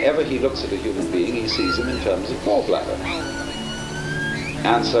 But whenever he looks at a human being, he sees him in terms of gallbladder.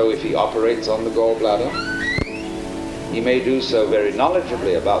 And so if he operates on the gallbladder, he may do so very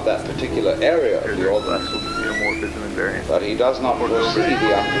knowledgeably about that particular area of the organism, but he does not foresee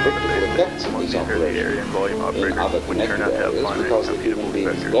the unpredictable effects of this operation in other connected areas because the human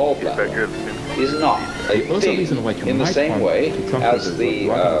being's gallbladder is not a thing in the same way as a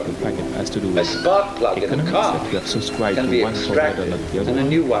spark plug in a car can be extracted and a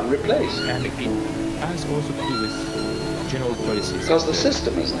new one replaced. And it has also to do with general policies. Because the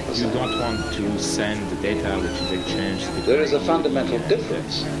system isn't the same. You don't want to send the data which is exchanged. There is a fundamental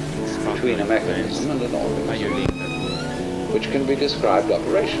difference between a mechanism and an organism, which can be described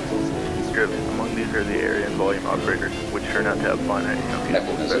operationally. Among these are the area and volume operators, which turn out to have finite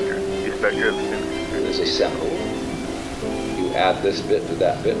computable spectra. The spectra is assembled. You add this bit to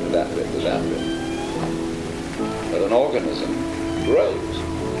that bit to that bit to that bit. But an organism grows.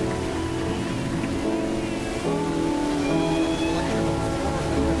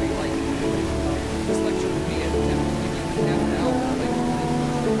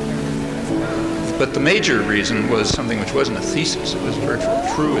 But the major reason was something which wasn't a thesis, it was virtual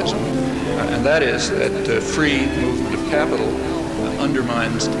truism, and that is that free movement of capital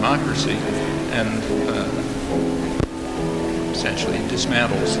undermines democracy and essentially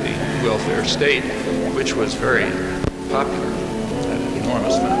dismantles the welfare state, which was very popular, had an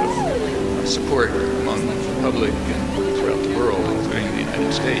enormous amount of support among the public and throughout the world, including the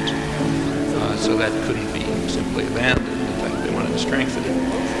United States. So that couldn't be simply abandoned. In fact, they wanted to strengthen it.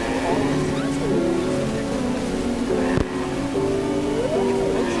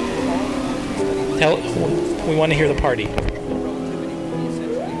 We want to hear the party.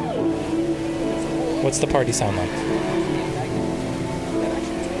 What's the party sound like?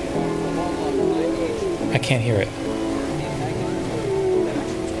 I can't hear it.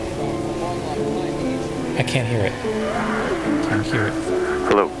 I can't hear it. Can't hear it.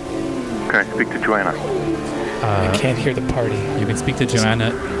 Hello. Can I speak to Joanna? I can't hear the party. You can speak to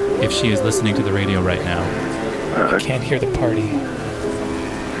Joanna if she is listening to the radio right now. I can't hear the party.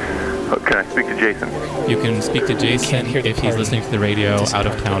 Can I speak to Jason? You can speak to Jason if he's listening to the radio out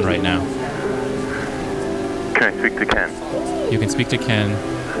of town right now. Can I speak to Ken? You can speak to Ken.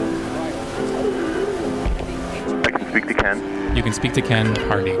 I can speak to Ken. You can speak to Ken.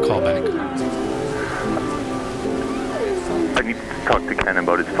 Hardy, call back. I need to talk to Ken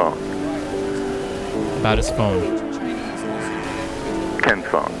about his phone. About his phone. Ken's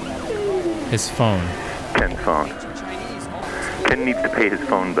phone. His phone. Ken's phone. Ken needs to pay his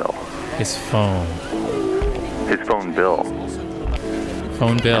phone bill. His phone. His phone bill.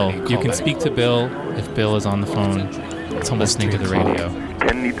 Phone bill. You can speak to Bill if Bill is on the phone. It's listening to the radio.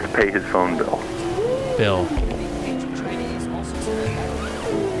 Ken needs to pay his phone bill. Bill.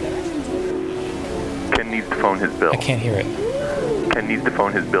 Ken needs to phone his bill. I can't hear it. Ken needs to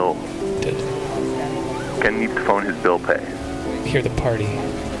phone his bill. Ken needs to phone his bill pay. Hear the party.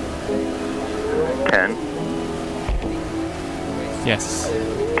 Ken? Yes.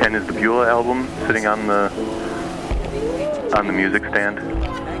 Ken, is the Beulah album sitting on the music stand?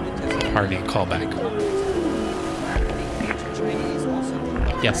 Hardy, call back.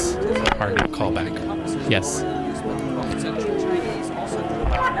 Yes. Hardy, call back. Yes.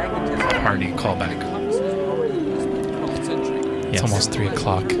 Hardy, call back. Yes. It's almost 3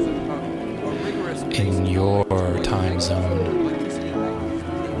 o'clock in your time zone.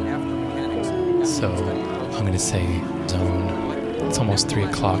 So I'm going to say zone. It's almost 3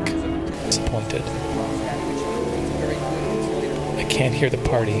 o'clock. Disappointed. I can't hear the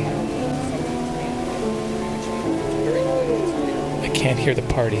party. I can't hear the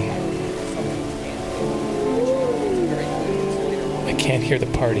party. I can't hear the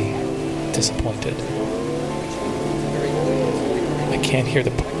party. Disappointed. I can't hear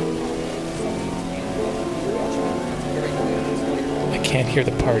the party. I can't hear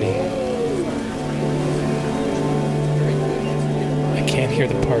the party. I can't hear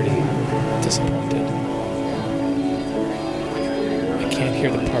the party. Disappointed. I can't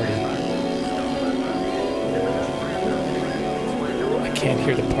hear the party. I can't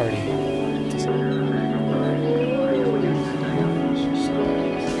hear the party.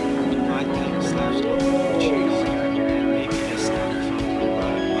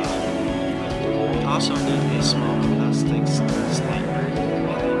 Also, there is small plastic stain.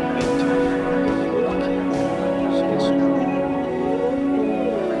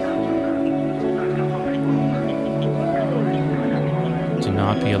 Do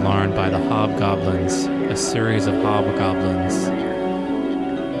not be alarmed by the hobgoblins, a series of hobgoblins,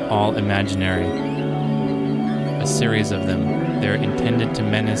 all imaginary. A series of them. They're intended to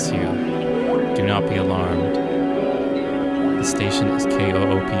menace you. Do not be alarmed. The station is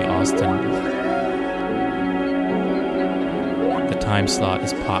KOOP Austin. The time slot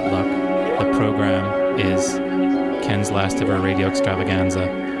is Potluck. The program is Ken's Last Ever Radio Extravaganza.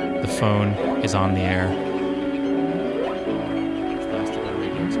 The phone is on the air.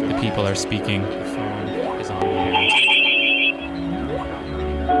 The people are speaking. The phone is on the air.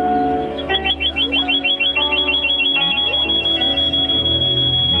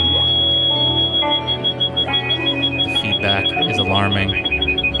 The feedback is alarming.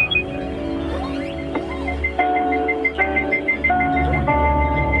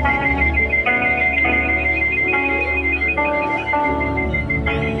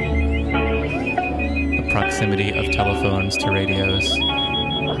 Proximity of telephones to radios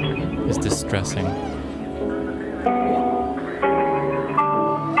is distressing.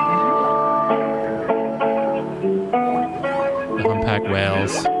 The humpback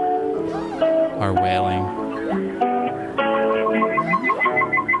whales are wailing.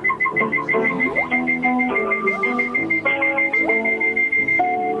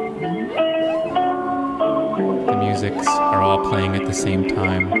 The musics are all playing at the same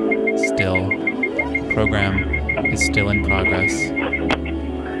time, still. The program is still in progress.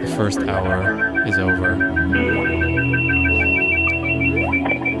 The first hour is over.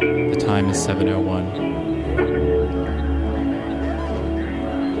 The time is 7:01.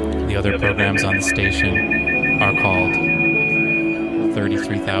 The other programs on the station are called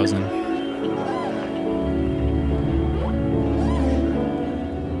 33,000.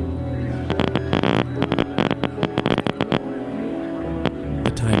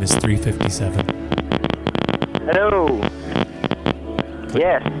 The time is 3:57. Hello. Click.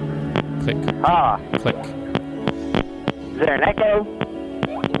 Yes. Click. Ah. Click. Is there an echo?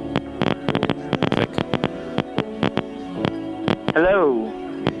 Click. Hello.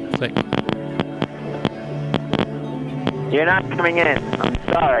 Click. You're not coming in. I'm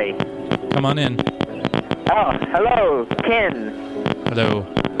sorry. Come on in. Oh, hello, Ken. Hello,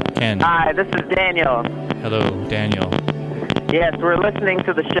 Ken. Hi, this is Daniel. Hello, Daniel. Yes, we're listening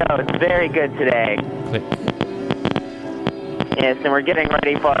to the show. It's very good today. Click. Yes, and we're getting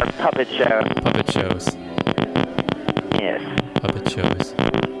ready for our puppet show. Puppet shows. Yes. Puppet shows.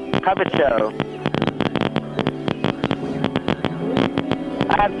 Puppet show.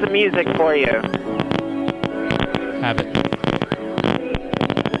 I have some music for you. Have it.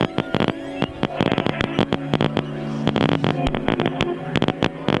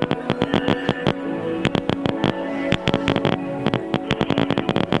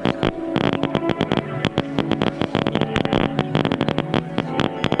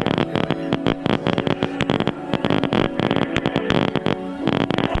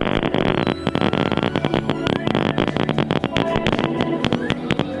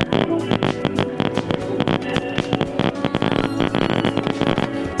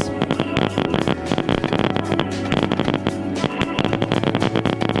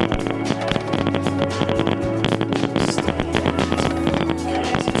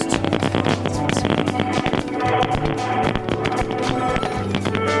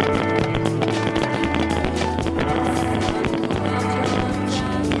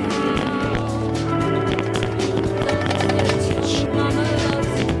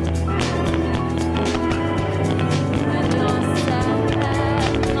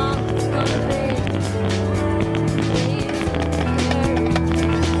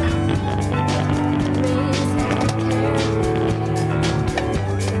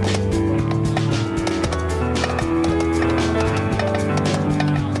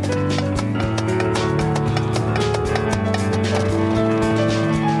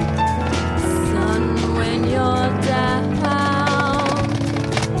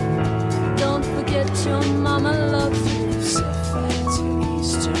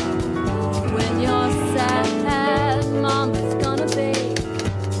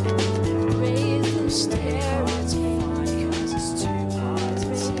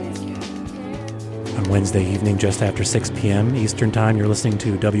 Wednesday evening, just after 6 p.m. Eastern Time, you're listening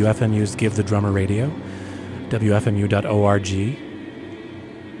to WFMU's Give the Drummer Radio, WFMU.org,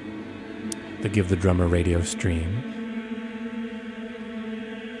 the Give the Drummer Radio stream.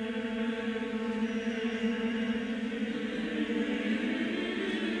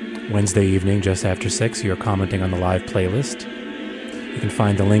 Wednesday evening, just after 6, you're commenting on the live playlist. You can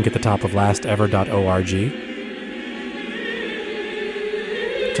find the link at the top of lastever.org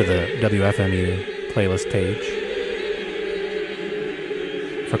to the WFMU playlist page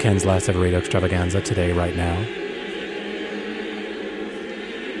for Ken's Last Ever Radio Extravaganza today, right now.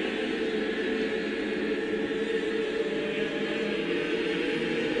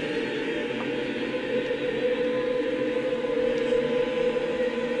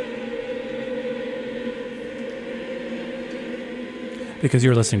 Because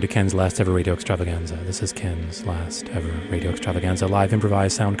you're listening to Ken's Last Ever Radio Extravaganza. This is Ken's Last Ever Radio Extravaganza, live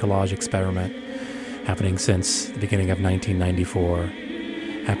improvised sound collage experiment happening since the beginning of 1994,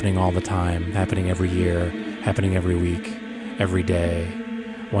 happening all the time, happening every year, happening every week, every day,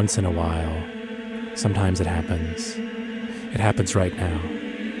 once in a while. Sometimes it happens. It happens right now.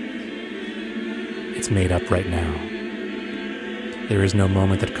 It's made up right now. There is no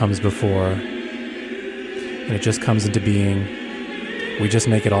moment that comes before, and it just comes into being. We just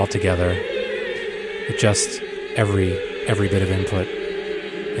make it all together. It just, every bit of input,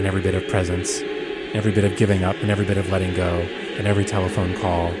 and every bit of presence, every bit of giving up, and every bit of letting go, and every telephone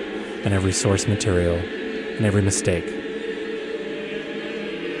call, and every source material, and every mistake.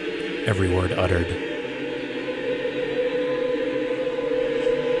 Every word uttered.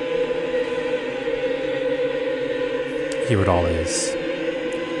 Here it all is.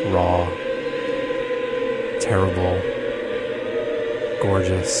 Raw. Terrible.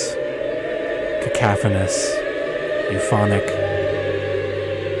 Gorgeous. Cacophonous. Euphonic.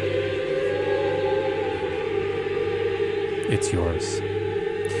 It's yours.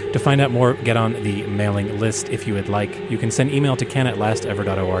 To find out more, get on the mailing list if you would like. You can send email to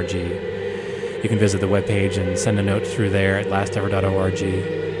ken@lastever.org. You can visit the webpage and send a note through there at lastever.org.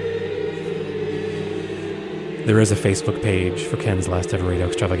 There is a Facebook page for Ken's Last Ever Radio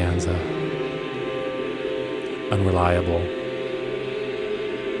Extravaganza. Unreliable.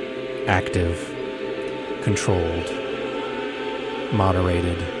 Active. Controlled.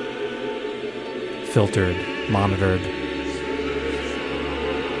 Moderated. Filtered. Monitored.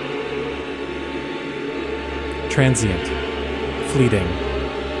 Transient, fleeting,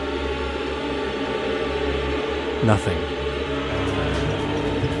 nothing.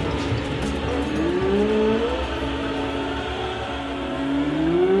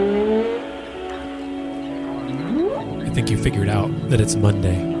 I think you figured out that it's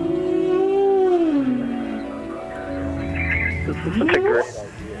Monday. That's a great idea.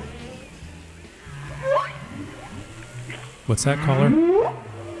 What's that, caller?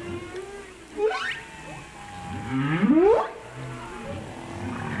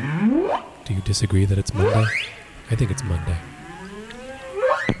 Do you disagree that it's Monday? I think it's Monday.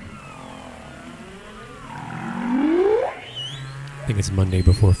 I think it's Monday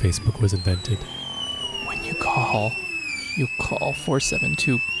before Facebook was invented. When you call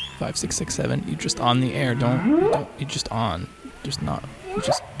 472-5667. You're just on the air. You're just on. You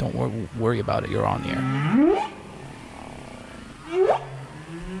just don't worry about it. You're on the air.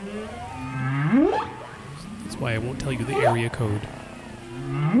 That's why I won't tell you the area code.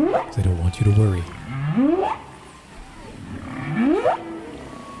 Because I don't want you to worry.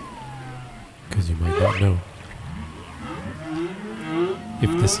 Because you might not know if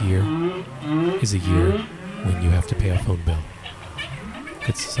this year is a year when you have to pay a phone bill.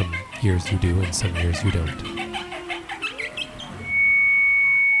 It's some years you do and some years you don't.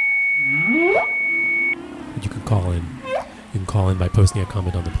 But you can call in. You can call in by posting a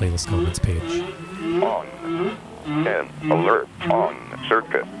comment on the playlist comments page. On. And alert on.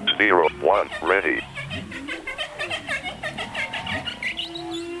 Circuit 01 ready.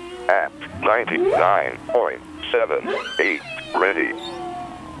 At 99.78 ready.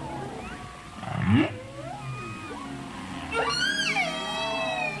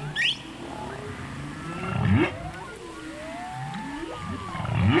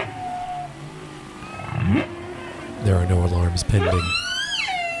 There are no alarms pending.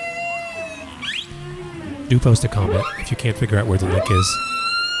 Do post a comment. If you can't figure out where the link is,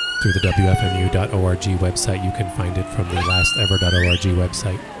 through the WFMU.org website, you can find it from the lastever.org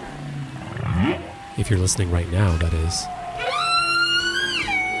website. If you're listening right now, that is.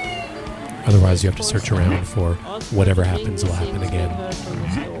 Otherwise, you have to search around for whatever happens will happen again.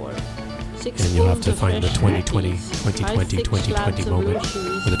 And you'll have to find the 2020, 2020, 2020 moment,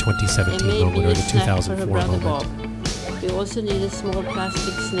 or the 2017 moment, or the 2004 moment. We also need a small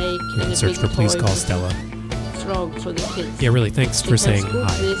plastic snake and search for Please Call Stella. Frog for the kids. Yeah, really, thanks for saying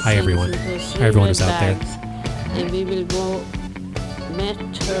hi. Hi, everyone. Hi, everyone who's out there. And we will go meet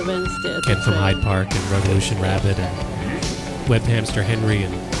her Wednesday at Ken from Hyde Park and Revolution Rabbit and Web Hamster Henry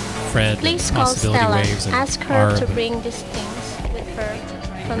and Fred. Please call Possibility Stella. Waves and Ask her Arb to bring these things with her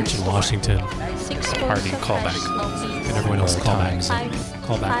from Rich the in store. Washington. 6 Party spoons of callback. fresh snow peas. And everyone else callbacks.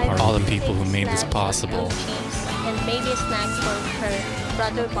 Callback party. All the people who made this possible. And maybe a snack for her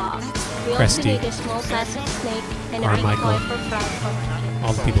brother Bob. We Cresty. also need a small plastic snake and a ring Carmichael. toy for Fred for kids.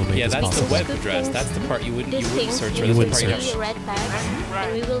 All the people who made this that's possible. the web address. That's the part you wouldn't search. You You wouldn't wouldn't search. Red bags,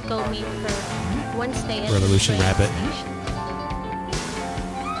 and we will go meet her Wednesday at Revolution the train Rabbit. station.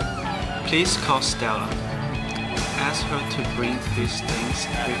 Please call Stella. ask her to bring these things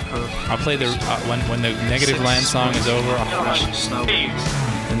with her. I'll play the when the negative line song is over.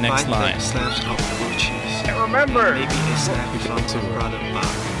 The next line. And remember, maybe a snack from her brother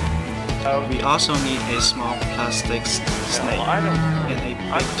Bob. We also need a small plastic snake and a big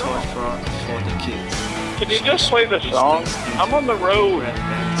toy for the kids. Can you just play the song? I'm on the road.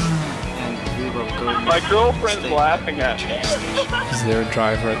 My girlfriend's laughing at me. Is there a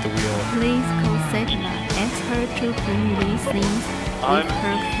driver at the wheel? Please call Sedna. Ask her to bring these things with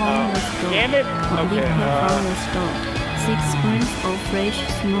her from the store. Damn it. Okay. From the store. 6 spoons of fresh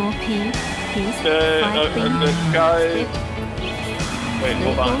small peas, 5 things, wait,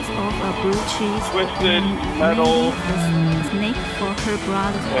 hold on. of a blue cheese, Twisted metal. A snake for her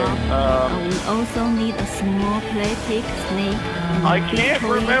brother's dog. We also need a small plastic snake. I can't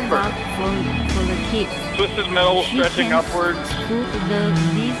remember. For the kids. Twisted metal stretching upwards. Put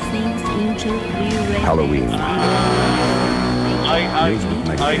these things into Halloween. I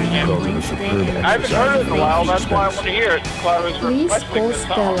haven't heard it in a while, that's why I want to hear it. That's why I was requesting this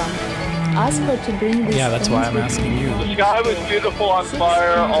song. Ask her to bring this. Yeah, that's why I'm asking you. The sky was beautiful on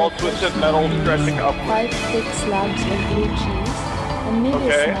fire, all twisted metal stretching upwards. 5 thick slabs of blue cheese, and maybe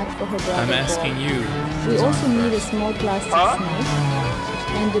a snack for her brother. I'm asking you. We also need a small plastic snake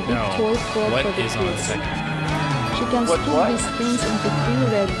and a big toy for the kids. She can scoop these things into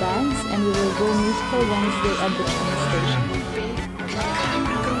 3 red bags, and we will go meet her Wednesday at the train station.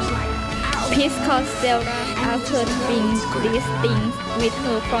 Please call Stella. Ask her to bring these things with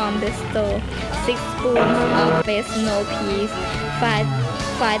her from the store. 6 spoons of fresh snow peas, 5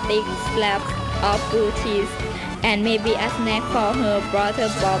 thick slabs of blue cheese, and maybe a snack for her brother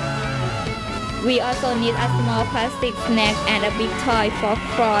Bob. We also need a small plastic snack and a big toy for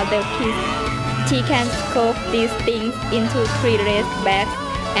the kids. She can scoop these things into 3 red bags,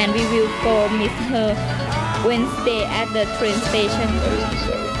 and we will go meet her Wednesday at the train station.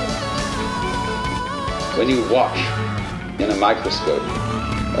 When you watch in a microscope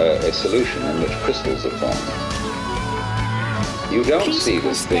a solution in which crystals are formed, you don't see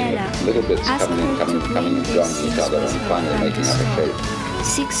this thing of little bits coming and joining each other and finally making up a shape.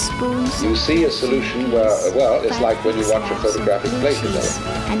 6 spoons. You see a solution where, well, it's like when you watch a photographic play together.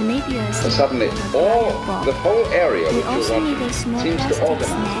 And maybe a suddenly, the whole area which you're watching seems to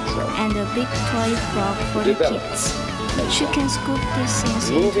organize itself. And a big toy frog for the kids. She can scoop these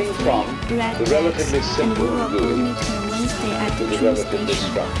things moving from the relatively simple gluing to the relatively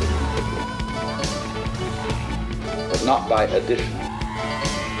structured, but not by addition.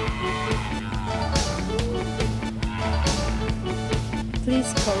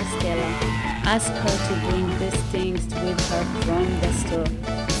 Please call Stella. Ask her to bring these things with her from the store.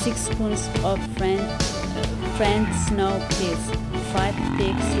 6 spoons of French snow peas, 5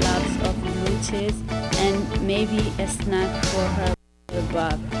 thick slabs of blue cheese, and maybe a snack for her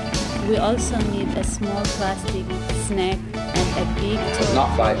Bob. We also need a small plastic snack and a big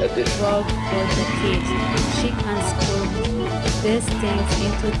toy frog for the kids. She can scoop these things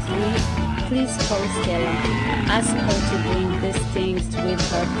into 3. Please call Stella. Ask her to bring these things with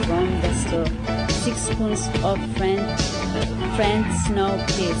her from the store. 6 spoons of French snow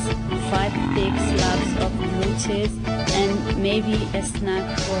peas, 5 thick slabs of blue cheese, and maybe a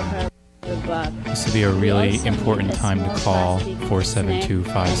snack for her Bob. This would be a really important time to call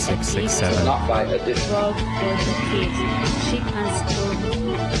 472-5667. Not by addition. Frog for the kids. She can scoop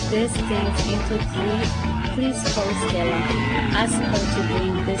these things into 3. Please call Stella. Ask her to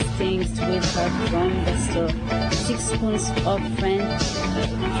bring these things with her from the store. 6 spoons of French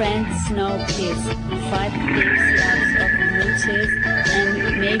snow peas, 5 thick slabs of blue cheese, and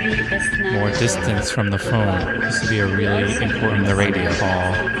maybe a snack. More distance from the phone. This would be a really important radio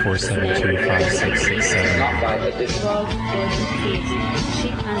call. 472-5667. Frog for the kids. She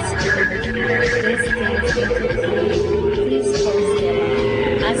can scoop these things into 3. Please call Stella.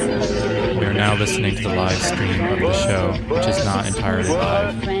 Ask her to bring. We are now listening to the live stream of the show, which is not entirely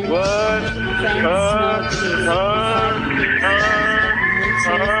live.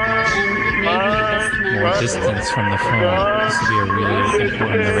 More distance from the phone. This would be a really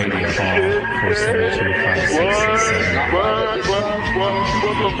important radio call.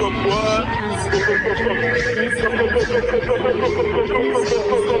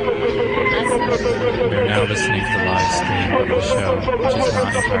 We are now listening to the live stream of the show, which is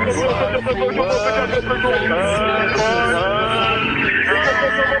not entirely live.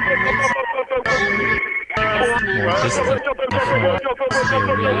 More distant from the phone. This would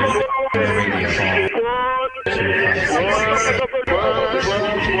be a really radio call.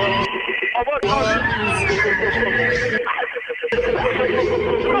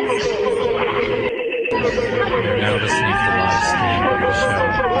 25667. We are now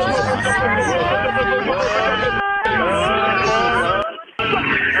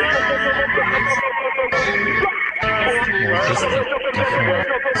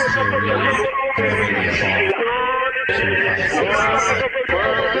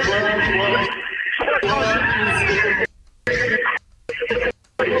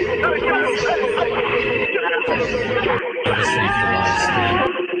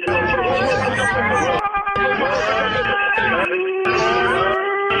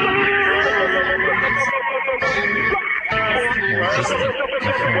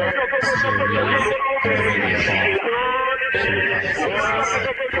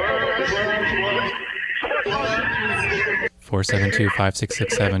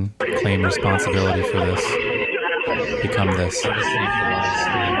 (472-5667). Claim responsibility for this. Become this.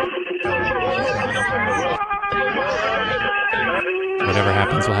 Whatever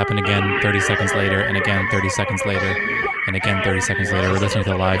happens will happen again 30 seconds later, and again 30 seconds later, and again 30 seconds later. We're listening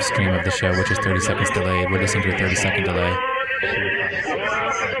to the live stream of the show, which is 30 seconds delayed. We're listening to a 30-second delay.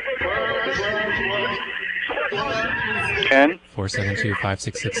 Ken?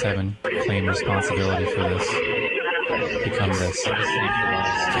 472-5667. Claim responsibility for this. Become this.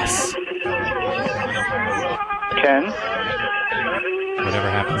 Yes. Ken? Whatever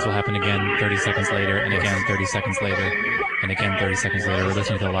happens will happen again 30 seconds later, and again 30 seconds later, and again 30 seconds later. We're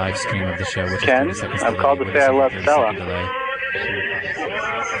listening to the live stream of the show, which Ken? is 30 seconds I've delayed. called to say I love Stella.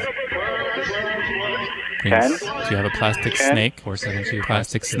 Ken? Do you have a plastic snake? 472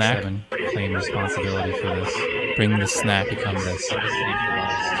 plastic snack? Claim responsibility for this. Bring the snack. Become this.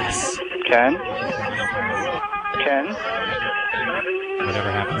 Yes. Ken? Ken?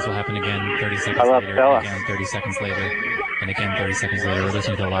 Whatever happens will happen again 30 seconds I love later, Stella. and again 30 seconds later, and again 30 seconds later. We're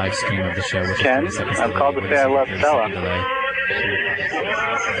listening to the live stream of the show, which Ken? is 30 seconds I've delayed. called to say I love Stella.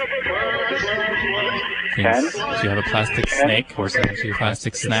 Ken? Do you have a plastic snake? 472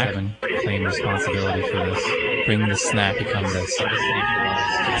 plastic snack? Claim responsibility for this. Bring the snack. Become this.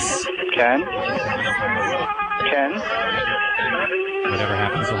 Yes. Ken? Ken? Whatever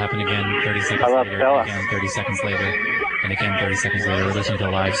happens will happen again 30 seconds I love later, Stella. again 30 seconds later, and again 30 seconds later. We're listening to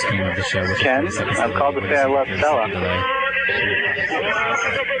the live stream of the show, which Ken? is 30 seconds I've delayed. called to say I love Stella.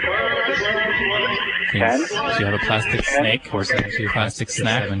 Ken? Do you have a plastic snake? 472 plastic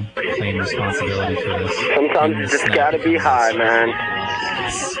snack? Claim responsibility for this. Sometimes you just gotta be high, man.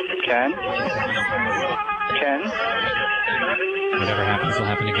 Yes. Ken? Ken? Whatever happens will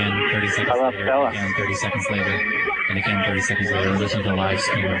happen again 30 seconds I love later, Stella. again 30 seconds later, and again 30 seconds later. We're listening to the live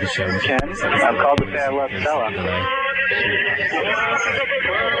stream of the show, which Ken? is 30 seconds I've called to delayed. say I love Stella.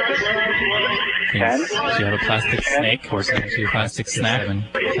 Ken? Do you have a plastic snake? 472 plastic snack?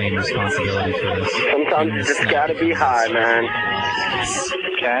 Claim responsibility for this. Sometimes you just gotta be high, man. Yes.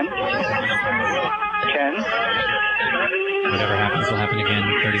 Ken? Ken? Whatever happens will happen again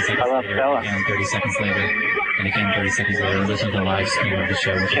 30 seconds I love later, Stella. again 30 seconds later, and again 30 seconds later. We're listening to the live stream of the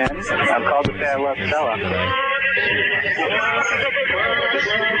show, which Ken? is 30 seconds I've called to delayed. say I love Stella.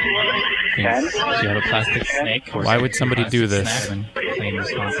 Ken? Do you have a plastic snake? Why would somebody do this? Claim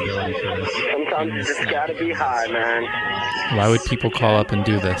responsibility for this. Sometimes you just gotta be high, man. Why would people call up and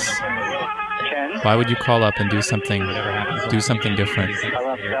do this? Ken? Why would you call up and do something different? I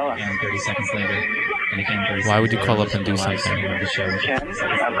love Stella. Again 30 seconds later, and again 30 Why would you seconds call later, up and do we're listening to the live something? stream of the show, which is Ken? 30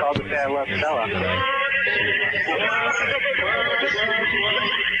 seconds I've called to say I love Stella.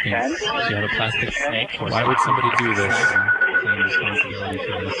 Ken? Do you have a plastic snake? Why would somebody do this? Claim responsibility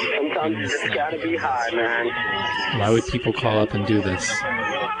for this. Sometimes you just gotta be high, man. Why would people call up and do this?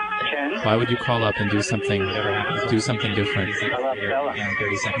 Ken? Why would you call up and do something different? I love Stella. Again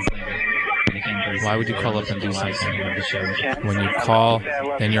 30 seconds later, and again 30 Why would you seconds call later, up and do we're listening to the live something? stream of the show, which is When you call,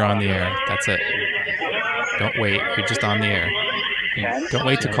 then you're on the air. That's it. Don't wait. You're just on the air. Ken? Don't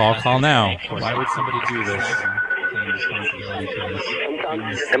wait to call. Call now. Why would somebody do this? Claim responsibility for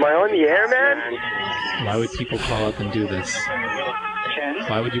this. Am I on the air, man? Why would people call up and do this? Ken?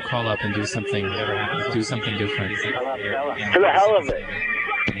 Why would you call up and do something different? I love Stella. For the hell of it.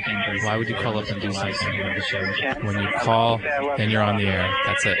 Why would you call up and do something? Ken? When you call, then you're on the air.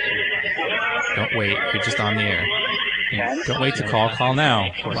 That's it. Don't wait. You're just on the air. Ken? Don't wait to call. Call now.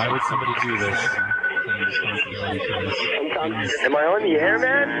 Why would somebody do this? Claim responsibility for this. Sometimes. Am I on the air,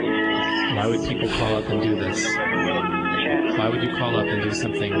 man? Why would people call up and do this? Ken? Why would you call up and do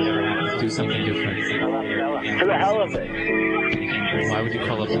something different? I love Stella. For the hell of it. Why would you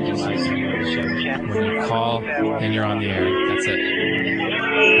call up and do something? When you call, then you're on the air. That's it.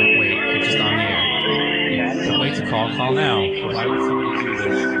 Don't wait. You're just on the air. Don't wait to call. Call now. Why would somebody do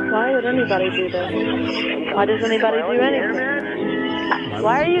this? Why would anybody do this? Why does anybody do anything?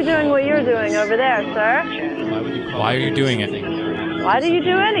 Why are you doing what you're doing over there, sir? Why are you doing it? Why do you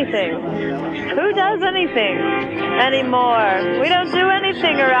do anything? Who does anything anymore? We don't do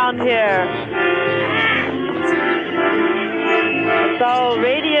anything around here. all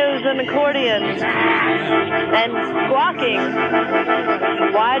radios and accordions and squawking.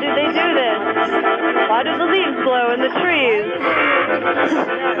 Why do they do this? Why do the leaves blow in the trees?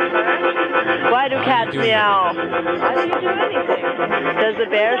 Why do cats meow? Why do you do anything? Does the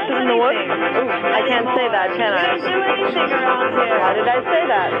bear sit in the woods? Ooh, I can't say that, can I? Do anything around here. Why did I say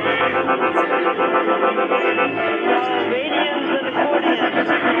that? Radios and accordions and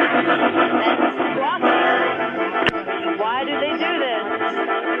squawking. Why do they do this?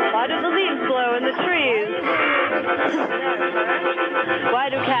 Why do the leaves blow in the trees? Why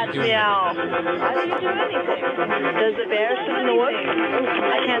do cats meow? Why do you do anything? Does the bear sit in the woods? Ooh,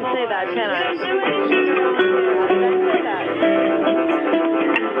 I can't say that, can I? Why did I say that?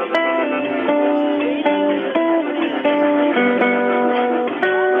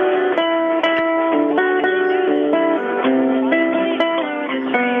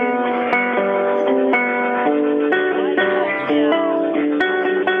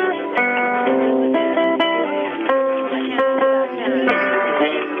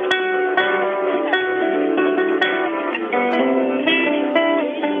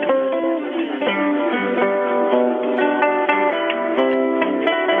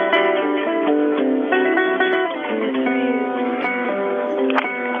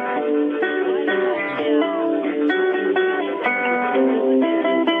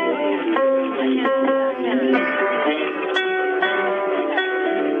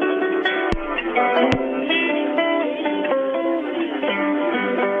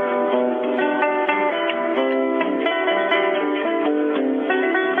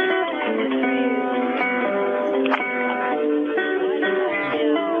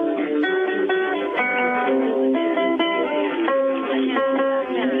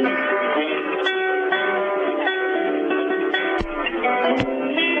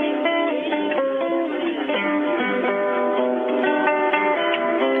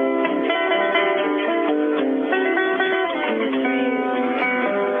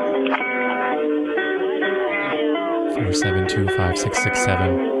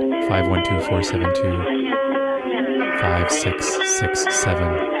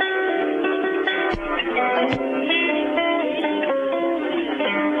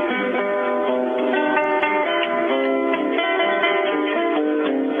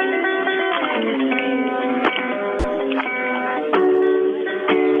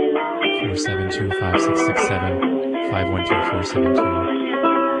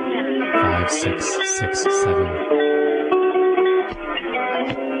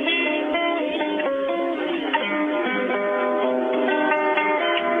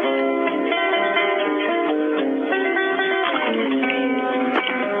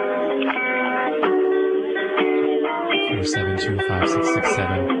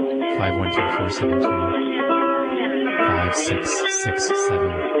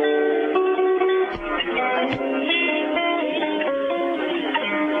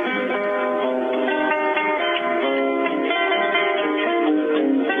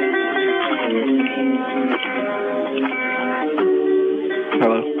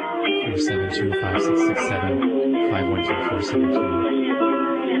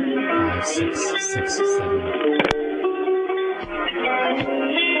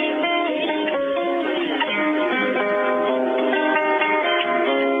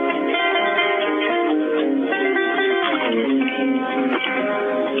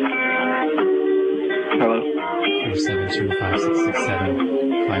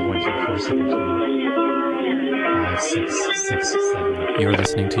 You're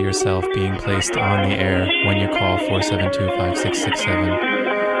listening to yourself being placed on the air when you call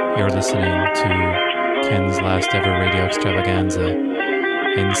 472-5667. You're listening to Ken's last ever radio extravaganza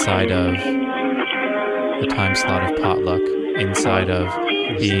inside of the time slot of Potluck, inside of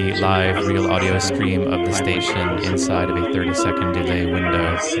the live real audio stream of the station, inside of a 30-second delay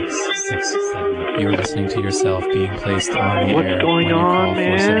window. You're listening to yourself being placed on the air when you call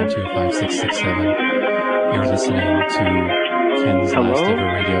 472-5667. You're listening to Ken's last ever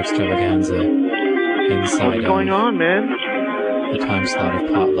radio extravaganza inside of the time slot of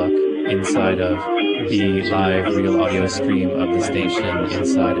Potluck, inside of the live real audio stream of the station,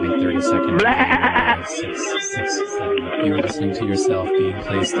 inside of a 30-second delay. You're listening to yourself being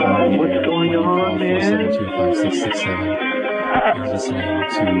placed on the air when you call 472-5667. You're listening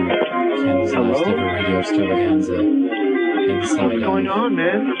to Ken's last ever radio extravaganza inside of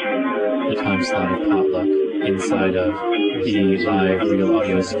the time slot of Potluck, inside of the live real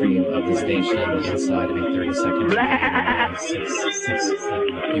audio stream of the station, inside of a 30-second delay.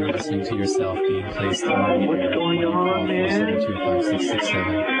 You're listening to yourself being placed on the air when you call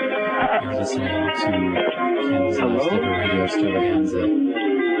 472-5667. You're listening to Radio extravaganza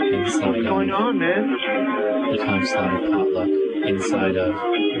inside What's going on, man? the time-slotted potluck inside of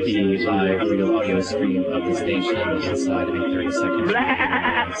the live real audio stream of the station inside of a 30-second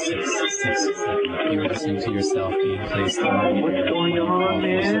you're listening to yourself being placed on the air. What's going on,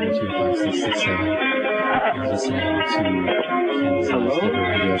 man? 472-5667. You're listening to Ken's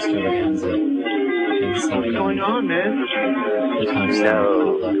Radio extravaganza inside What's going on, man? the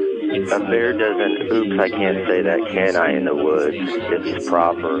time-slotted potluck. A bear doesn't, oops, I can't say that, can I, in the woods? It's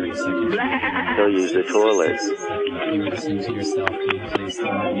proper. He'll use the toilet. You're listening to yourself being placed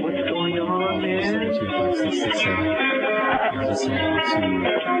on the air. What's going on, man? 472-5667. You're listening to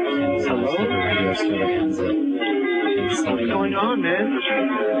Ken's Radio extravaganza inside What's going on, man?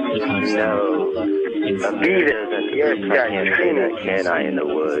 the time-slotted potluck. A bee doesn't, yes, I can't say that, can I, in the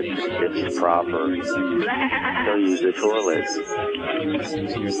woods? It's proper. He'll use the toilet. You're listening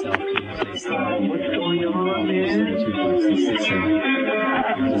to yourself being placed on the air. What's going on, man?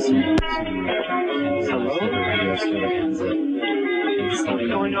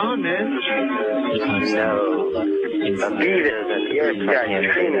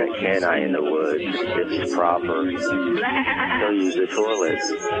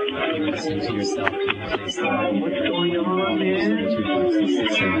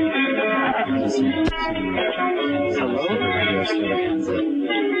 You're listening to Ken's Radio extravaganza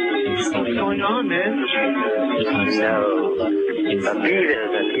inside What's going on, man? the time-slotted potluck. A bee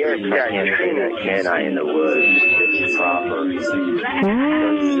doesn't, yes, I can't say that, can I, in the woods? It's proper. He'll use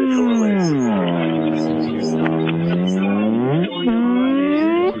the toilet. You're listening to yourself being placed on the air. What's going on, man?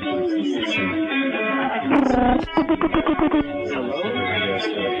 472-5667. You're listening to Ken's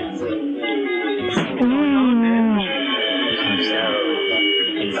Radio extravaganza inside What's going on, man? the time-slotted potluck. A bee doesn't,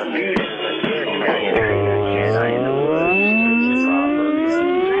 yes, I can't say that, can I, in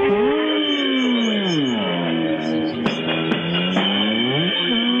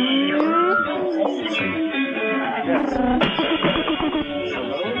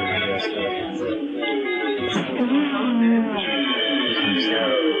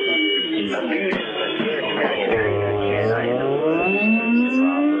woods? It's proper.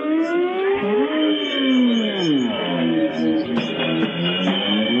 He'll use the toilet. You're listening to yourself being placed on the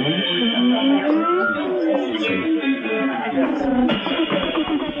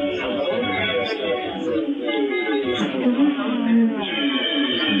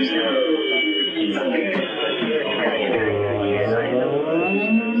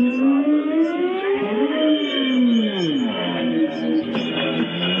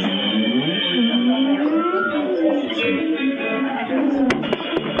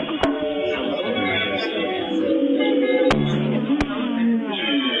air.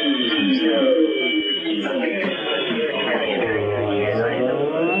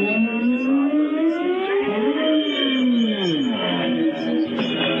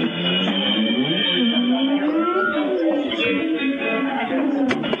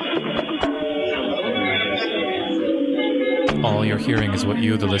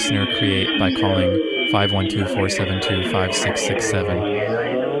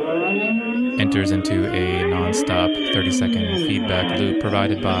 512-472-5667. Enters into a non-stop 30-second feedback loop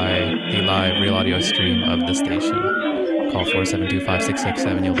provided by the live real audio stream of the station. Call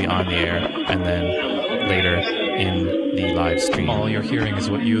 472-5667, you'll be on the air, and then later in the live stream. All you're hearing is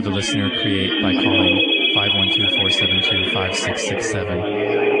what you, the listener, create by calling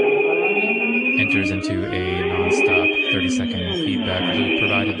 512-472-5667. Enters into a non-stop 30-second feedback loop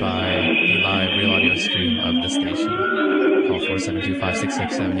provided by the live real audio stream of the station. Call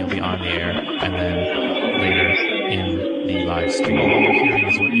 472-5667, you'll be on the air, and then later in the live stream. All you're hearing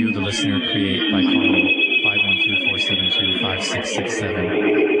is what you, the listener, create by calling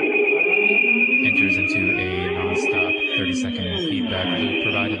 512-472-5667. Enters into a non-stop 30-second feedback loop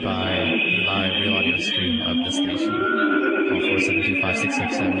provided by the live real audio stream of the station. Call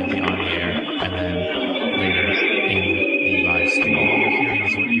 472-5667, you'll be on the air, and then later in the live stream. All you're hearing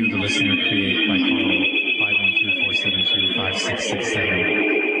is what you, the listener, create by calling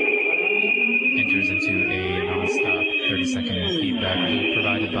 512-472-5667. Enters into a non-stop 30-second feedback loop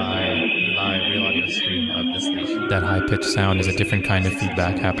provided by the live real audio stream of the station. That high-pitched sound is a different kind of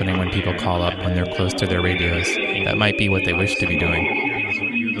feedback happening when people call up when they're close to their radios. That might be what they wish to be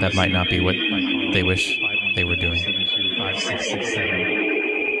doing. That might not be what they wish they were doing. 5667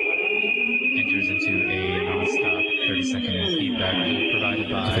 enters into a non-stop 30-second feedback loop provided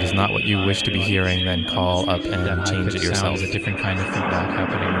by. If it is not what you wish to be hearing, then call up and change it yourself. Is a different kind of feedback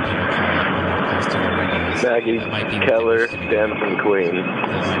happening when people call up when they're close to their radios. Maggie Keller, Dan from Queens.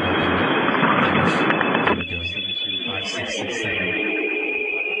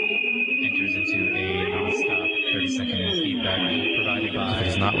 5667 enters into a non-stop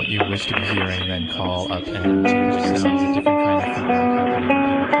what you wish to be hearing, then call up and change the sounds. A different kind of feedback happening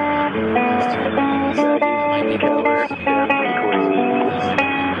when people call up. Might be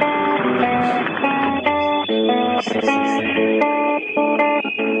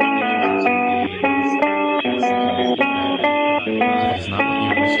it's not what you wish to be hearing,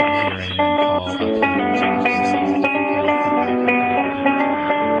 then call up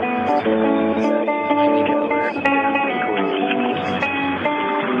and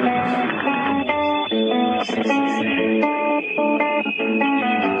change the sounds.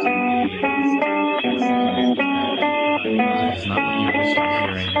 It's not what you wish to be hearing,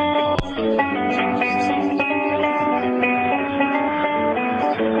 then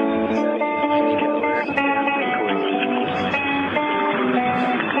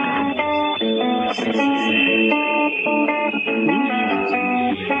up and change the sounds.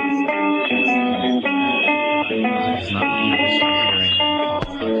 It's not what you wish to be hearing, then call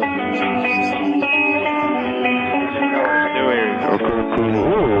up and change the sounds. Okay, cool.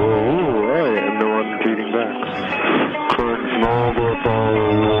 Alright, and no one's feeding back. Transmogrify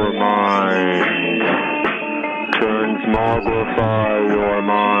your mind. Transmogrify your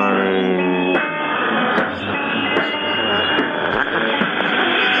mind.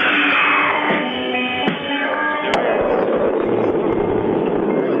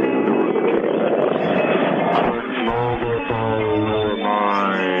 Transmogrify your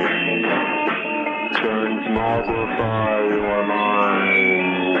mind. Transmogrify your mind. Transmogrify your mind.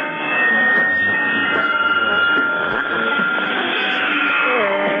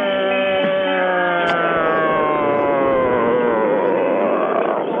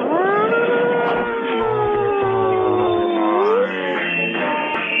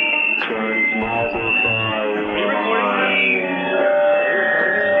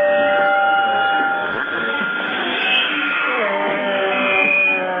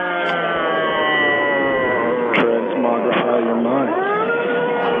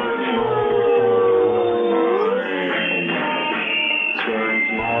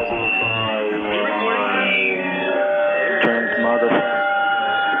 Transmogrify.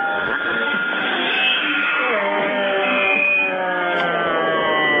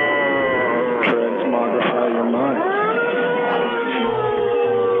 Transmogrify your mind.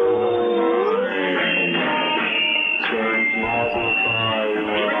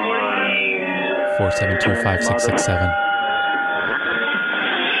 472-5667.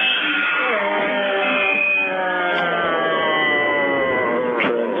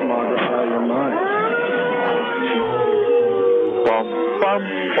 Transmogrify your mind. Bum, bum,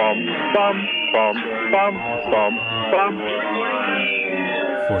 bum, bum, bum, bum, bum, bum.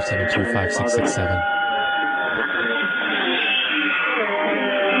 472-5667.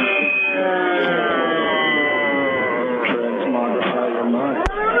 Transmogrify your mind.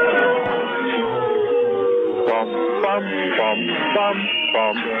 Bum, bum, bum, bum,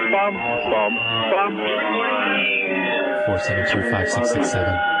 bum, bum, bum, bum.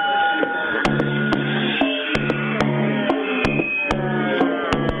 472-5667.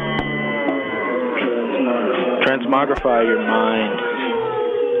 Transmogrify your mind.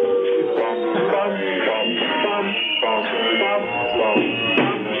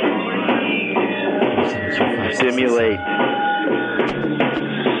 Stimulate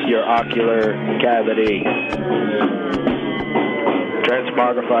your ocular cavity.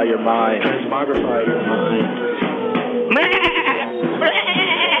 Transmogrify your mind. Transmogrify your mind.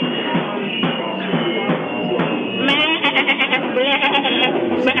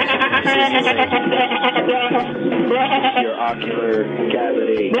 Your ocular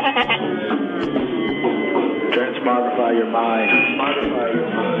cavity. Transmogrify your mind. Transmogrify your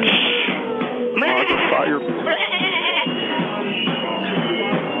mind. Transmogrify your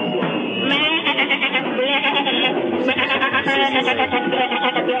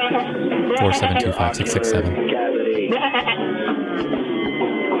 472-5667.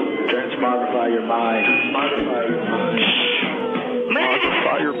 Transmogrify your mind. Transmogrify your mind.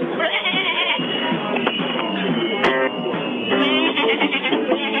 Transmogrify your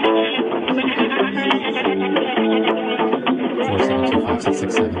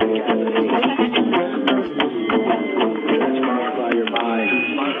 472-5667. Transmogrify your mind.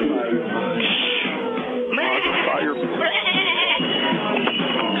 Transmogrify your mind. Transmogrify your 472-5667.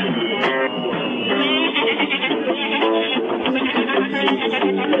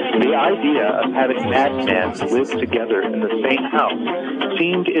 The idea of having madmen live together in the same house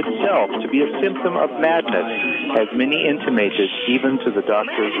seemed itself to be a symptom of madness, as many intimated even to the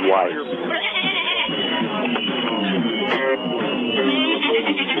doctor's wife.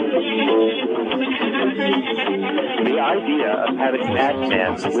 The idea of having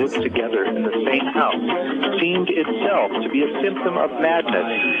madmen live together in the same house seemed itself to be a symptom of madness,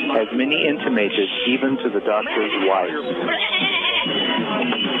 as many intimated even to the doctor's wife.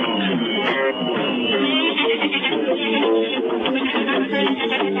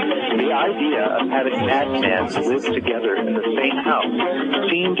 The idea of having madmen live together in the same house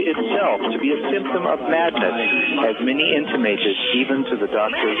seemed itself to be a symptom of madness, as many intimated even to the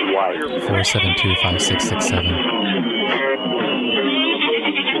doctor's wife. 472-5667.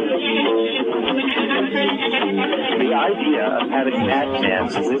 The idea of having madmen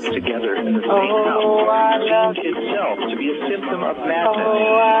live together in the same house seemed itself to be a symptom of madness,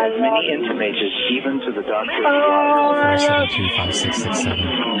 as many intimated even to the doctor's wife.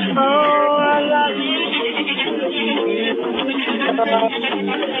 472-5667.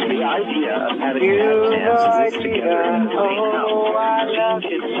 The idea of having madmen live together in the same house seemed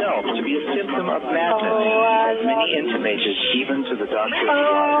itself to be a symptom of madness, as many intimated even to the doctor's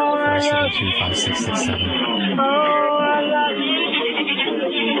wife. 472-5667.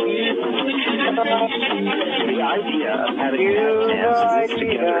 The idea of having madmen live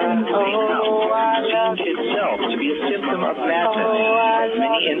together in the same house seemed itself to be a symptom of madness, as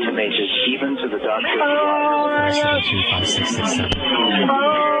many intimated even to the doctor's wife. 472-5667.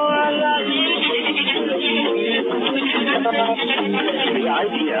 The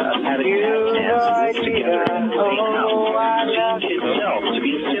idea of having madmen live together in the same house seemed itself to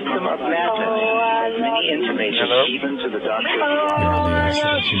be a symptom of madness, as many intimated even to the doctor's wife. You're on the air.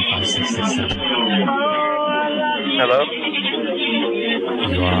 472-5667. Hello?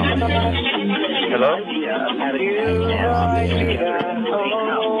 You are on the air. Hello? You are on the air.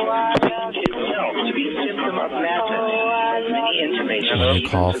 When you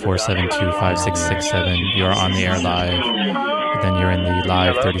call 472-5667, you're on the air live. Then you're in the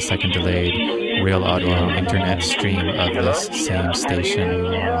live 30-second delayed real audio internet stream of this same station.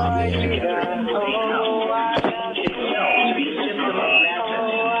 You are on the air.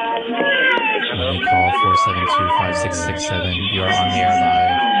 When you call 472-5667, you're on the air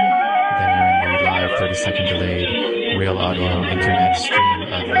live. Then you're in the live 30-second delayed real audio internet stream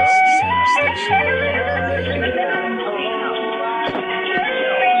of this same station. You are on the air.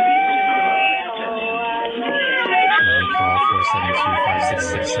 When you call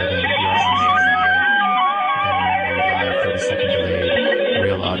 472-5667, you're on the air live. Then you're in the live 30-second delayed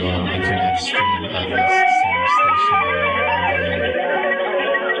real audio internet stream of this same station. You are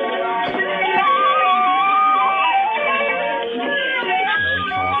on the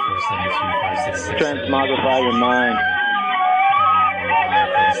air. Transmogrify your mind.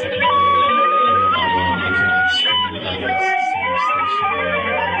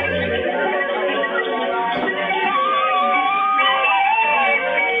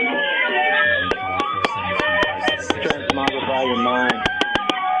 Transmogrify your mind.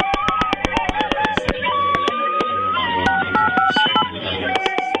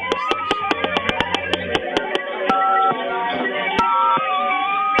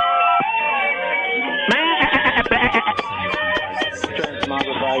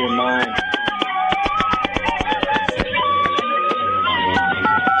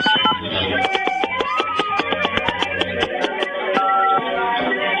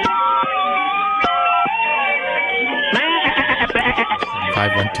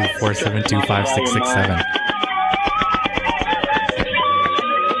 512-472-5667.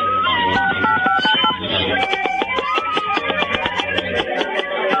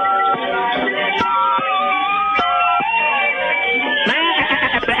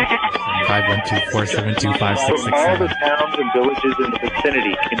 From all the towns and villages in the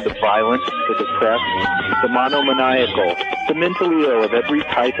vicinity came the violent, the depressed, the monomaniacal, the mentally ill of every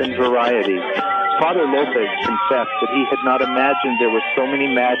type and variety. Father Lopez confessed that he had not imagined there were so many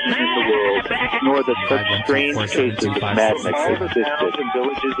madmen in the world, nor that such strange cases of madness existed. From all the towns and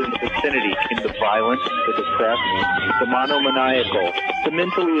villages in the vicinity came the violent, the depressed, the monomaniacal, the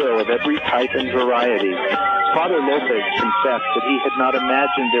mentally ill of every type and variety. Father Lopez confessed that he had not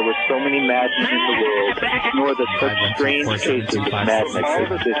imagined there were so many madmen in the world, nor that such strange cases of madness existed. All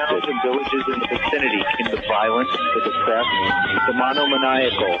the towns and villages in the vicinity came the violent, the depressed, the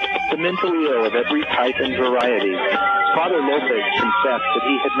monomaniacal, the mentally ill of every type and variety. Father Lopez confessed that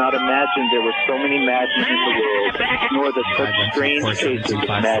he had not imagined there were so many madmen in the world, nor that such strange cases of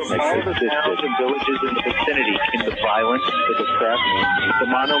madness existed. All the towns and villages in the vicinity came the violent, the depressed, the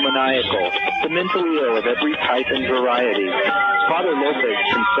monomaniacal, the mentally ill of every type and variety. Father Lopez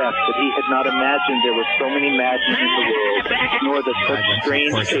confessed that he had not imagined there were so many madmen in the world, nor that such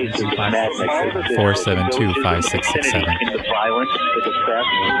strange cases of madness existed. 472-5667. The violent, the depressed,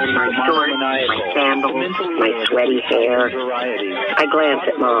 the monomaniacal, sandals, my sweaty hair. I glance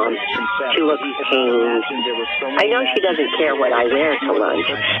at Mom. She looks pained. I know she doesn't care what I wear to lunch,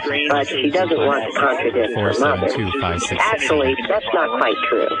 but she doesn't want to contradict her mother. Actually, that's not quite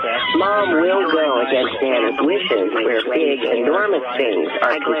true. Mom will go against Nana's wishes where big, enormous things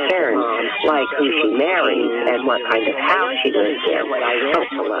are concerned, like who she marries and what kind of house she lives in, to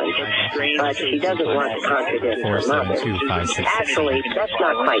lunch. But she doesn't want to contradict her mother. Actually, that's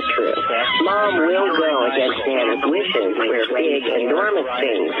not quite true. Mom will go against Nana's wishes where big, enormous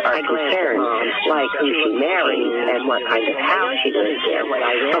things are concerned, like who she marries and what kind of house she lives in,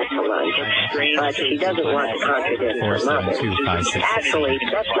 to lunch. But she doesn't want to contradict her mother. Actually,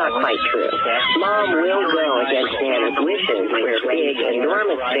 that's not quite true. Mom will go against Nana's wishes where big,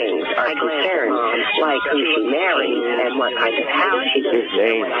 enormous things are concerned, like who she marries and what kind of house she lives in. His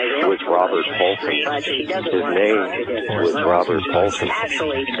name was Robert Paulson. His name was Robert Paulson.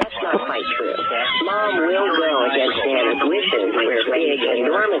 Actually, that's not quite true. Mom will go against Nana's wishes where big,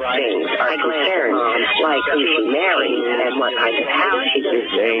 enormous things are concerned, like who she marries and what kind of house she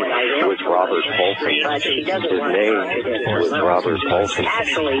lives in. His name was Robert Paulson. His name was Robert Paulson.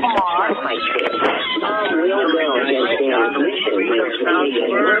 Actually, that's not quite true. Mom will go against Nana's wishes where big,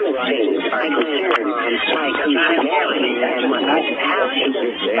 enormous things are concerned, like who she marries and what kind of house she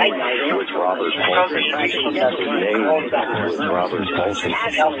lives in. His name was Robert Paulson. His name was Robert Paulson.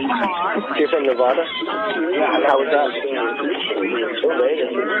 You're from Nevada? Yeah. How was that? Robert Paulson. You're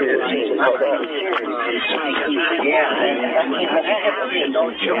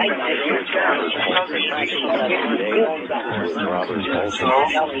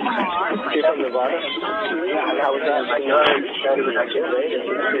from Nevada? Yeah. How was that? Robert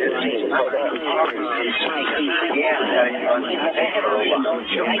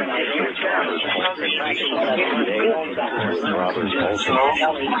Paulson.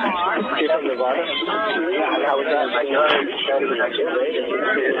 You're from Nevada? Yeah. How was that?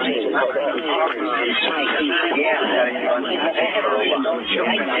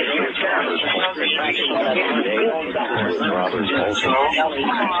 Robert Paulson.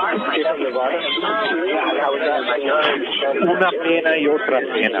 Una pena y otra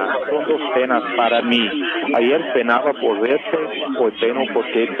pena, son dos penas para mí. Ayer penaba por verte, hoy peno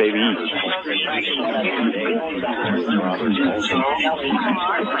porque te vi.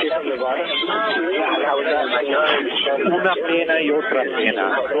 Una pena y otra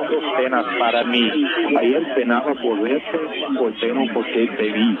pena, son dos penas para mí. Ayer penaba por verte, hoy peno porque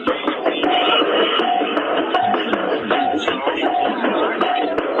te vi.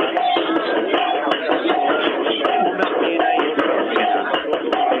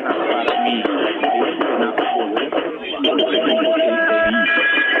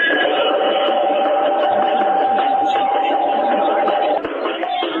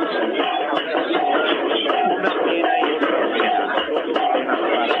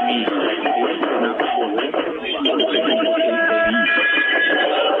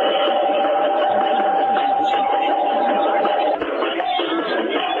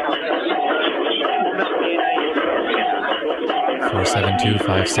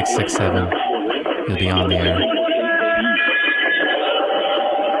 You'll be on the air.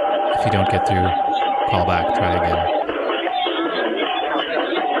 If you don't get through, call back, try again.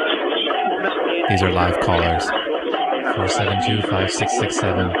 These are live callers.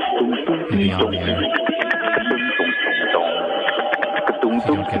 472-5667. You'll be on the air. If you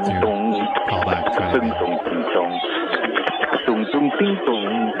don't get through, call back, try again.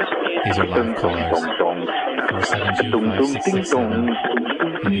 These are live callers. 472-5667.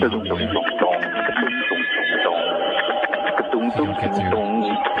 You'll be on the air. If you don't get through,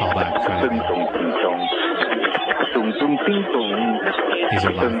 call back, try again. These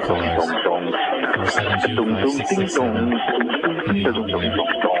are live callers. 472-5667. You'll be on the air.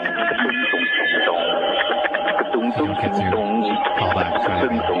 If you don't get through, call back, try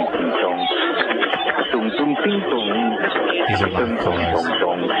again. These are live callers.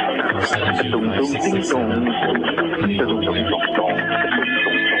 472-5667. You'll be on the air.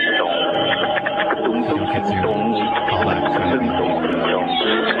 If you don't get through, call back, try again.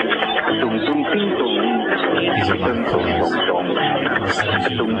 These are live callers.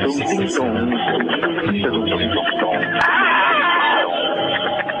 472-5667. You'll be on the air.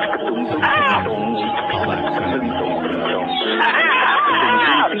 Call back, try again.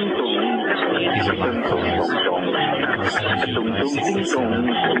 These are live callers.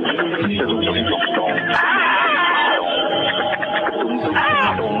 472-5667. You'll be on the air.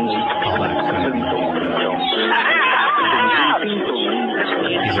 Call back, try again.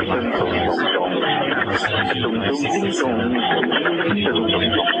 These are live callers. 472-5667. You'll be on the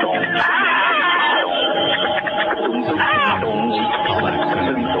air.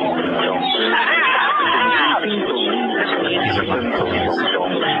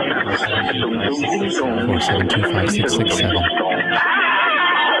 4725667.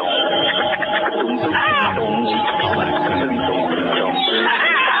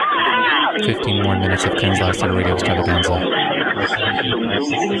 15 more minutes of Ken's Lifestyle Radio Extravaganza.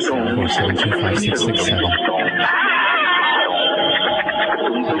 4725667.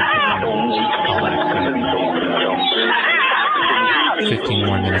 15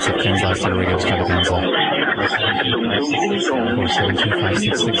 more minutes of Ken's Lifestyle Radio Extravaganza.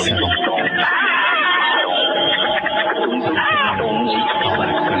 4725667.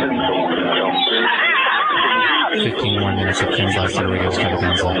 15 more minutes of Ken's Lifestyle Radio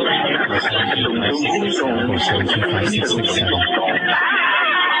Extravaganza. 4725667.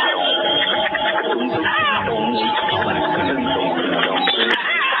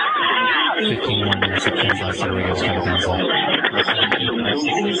 15 more minutes of Ken's Lifestyle Radio Extravaganza.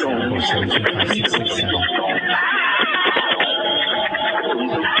 4725667.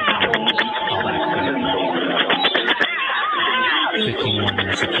 15 more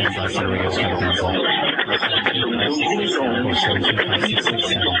minutes of Ken's Lifestyle Radio Extravaganza.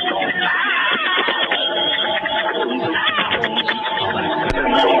 4725667.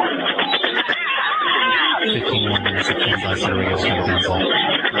 15 more minutes of Ken's Lifestyle Radio Extravaganza.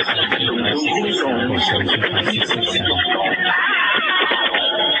 4725667.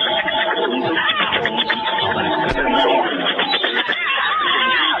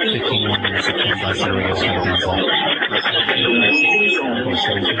 15 more minutes of Ken's Lifestyle Radio Extravaganza.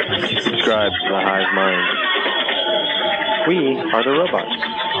 4725667. Subscribe to the Hive Mind. We are the robots.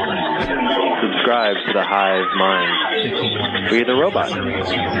 Subscribe to the Hive Mind. We are the robots.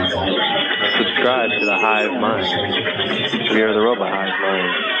 Subscribe to the Hive Mind. We are the robot Hive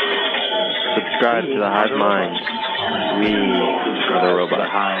Mind. Subscribe to the Hive Mind. We are the robot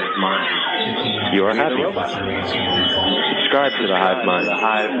Hive Mind. You are happy. Subscribe to the Hive Mind.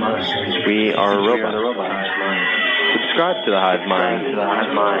 We are a robot. Subscribe to the Hive Mind.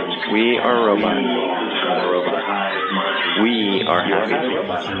 We are a robot. We are happy.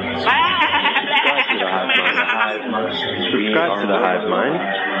 Subscribe to the Hive Mind.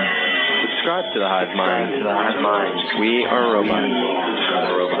 Subscribe to the Hive Mind. We are a robot.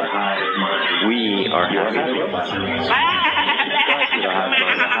 We are happy.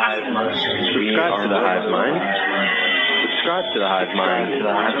 Subscribe to the Hive Mind. Subscribe to the Hive Mind.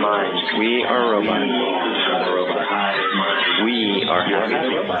 We are a robot. We are happy.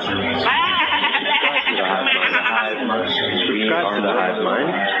 Subscribe to the Hive Mind.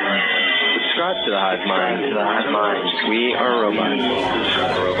 Subscribe to the Hive Mind. We are a robot.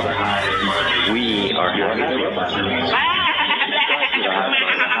 We are happy.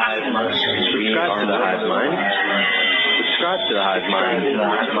 Subscribe to the Hive Mind. Subscribe to the Hive Mind.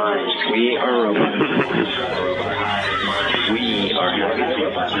 We are a robot. We are happy.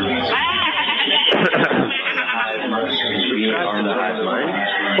 We are the Hive Mind.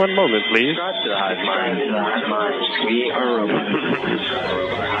 One moment, please. Subscribe to the Hive Mind. We are a robot.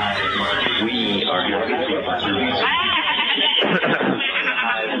 We are happy.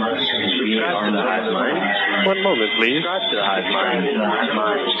 We are the Hive Mind. One moment, please. Subscribe to the Hive Mind.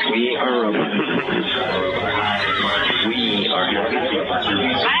 We are a robot. We are happy.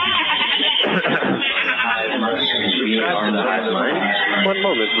 We are the Hive Mind. One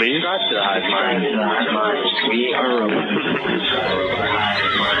moment, please. Subscribe to the Hive Mind. We are a robot.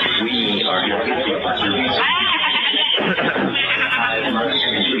 We are happy.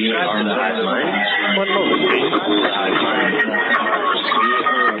 We are the Hive Mind. One moment, please. Subscribe to the Hive Mind. We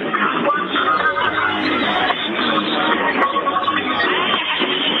are a robot.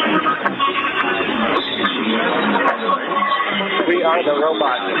 We are the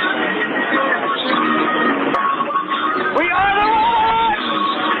robots. We are the robots!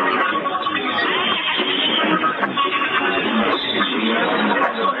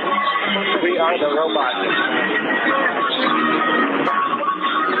 We are the robots.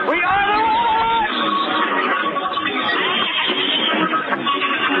 We are the robots!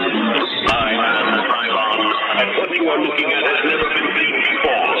 I am Taiwan, and what you are looking at has never been seen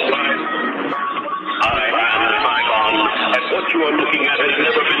before. I am Taiwan, and what you are looking at has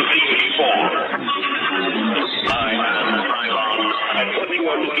never been seen before. I am Taiwan, and what you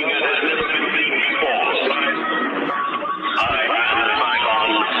are looking at has never been seen before. I am Taiwan,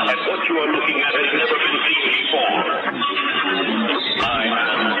 and what you are looking at has never been seen before. I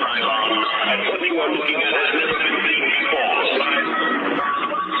am Taiwan, and what you are looking at has never been seen before. I am Taiwan, and what you are looking at has never been seen before.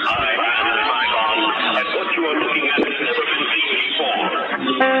 I am Taiwan, and what you are looking at has never been seen before.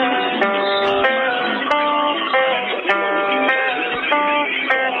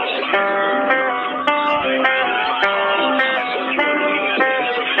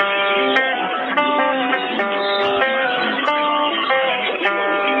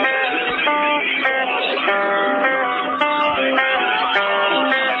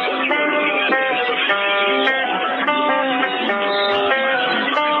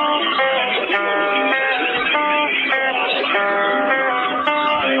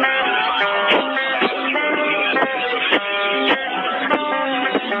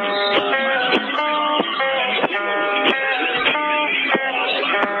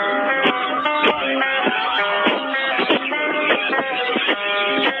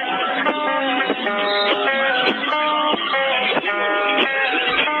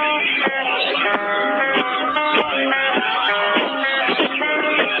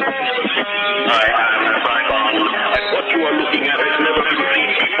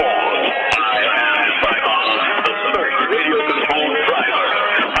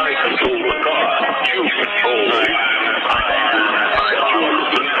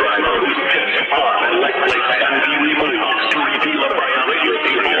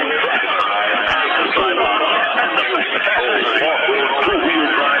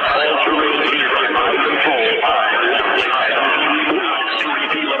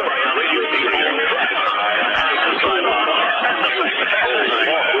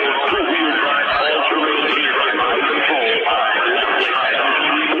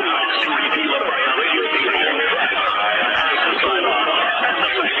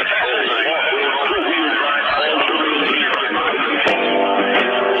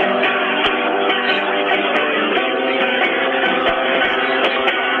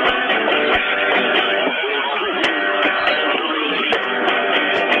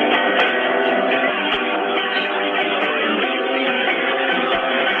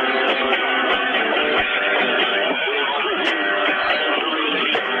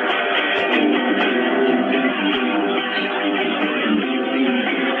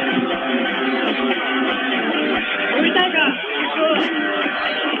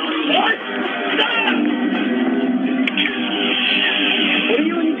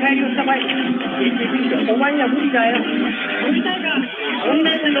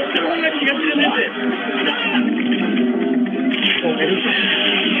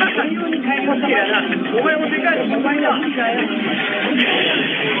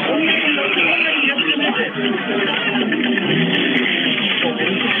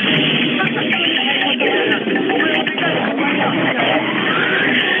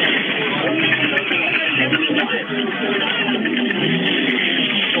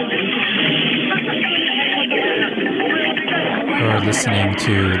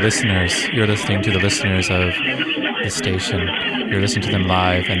 You're listening to the listeners of the station. You're listening to them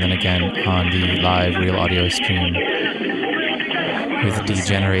live and then again on the live real audio stream with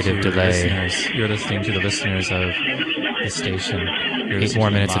degenerative delay. You're listening to the listeners of the station. 8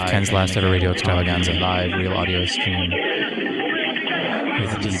 more minutes of Ken's last ever radio extravaganza. Live real audio stream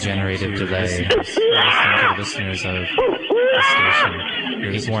with degenerative delay. You're listening to the listeners of the station.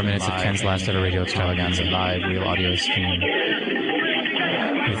 8 more minutes of Ken's last ever radio extravaganza. Live real audio stream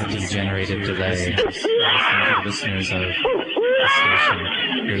with degenerative delay. You're listening to the listeners of the station.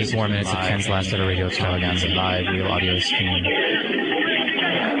 8 more minutes of Ken's last ever radio extravaganza. Live real audio stream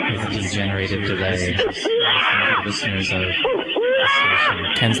with degenerative delay. You're listening to the listeners of the station.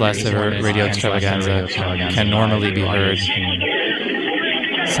 Ken's last ever radio extravaganza can normally be heard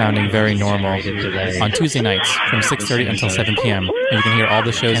sounding very normal on Tuesday nights from 6:30 until 7 p.m. You can hear all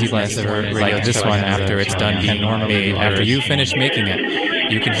the shows you've missed, like this one after it's done being made. After you finish making it,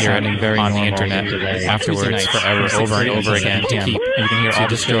 you can hear it on the internet afterwards forever, over and over again, to keep, to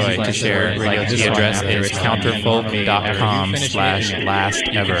destroy, to share. The address is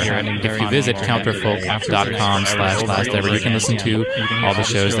counterfolk.com/lastever. If you visit counterfolk.com/lastever, you can listen to all the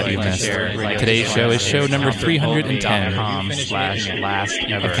shows that you've missed. Today's show is show number 310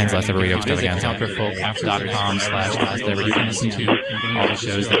 of Ken's Last Ever Radio Extravaganza. Counterfolk.com/lastever. You can listen to all the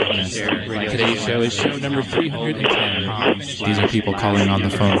shows that you've missed. Today's show is show number 310. These are people calling on the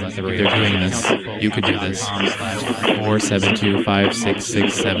phone. They're doing this. You could do this.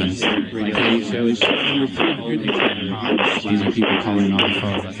 472-5667. Today's show is show number 310. These are people calling on the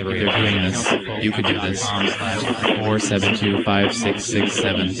phone. They're doing this. You could do this.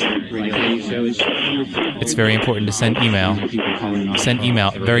 472-5667. It's very important to send email. Send email.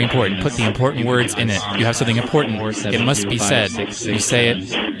 Very important. Put the important words in it. You have something important. It must be said. You say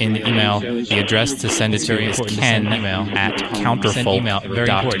it in the email. The address to send it to is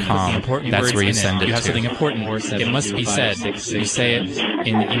ken@counterfolk.com. That's where you send it to. You have something important. It must be said. You say it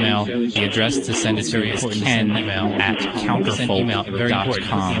in the email. The address to send it to is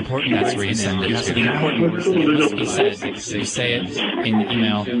ken@counterfolk.com. That's where you send it to. You have something important. It must be said. You say it in the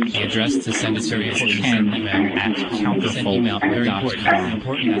email. The address to send it to is ken@counterfolk.com.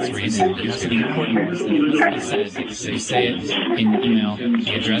 That's where you send it. You have something important. It must be said. You say it in the email.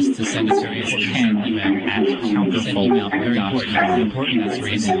 The address to send it to is ken@counterfolk.com. That's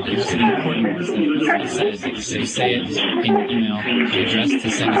where you send it. You have something important. It must be said. You say it in the email. The address to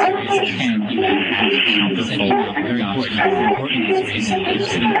send it to is ken@counterfolk.com. That's where you send it. You have something important. It must be said. You say it in the email. The address to send it to is ken@counterfolk.com. That's where you send it. You have something important.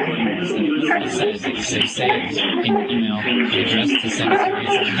 It must be said. You say it in the email. The address to send it to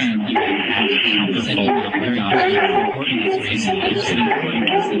is ken@counterfolk.com. That's where you send it. You have something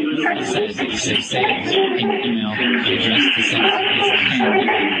important. It must be said. You say it in the email. The address to send it to is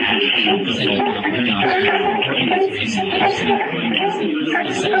ken@counterfolk.com. That's where you send it. You have something important. It must be said.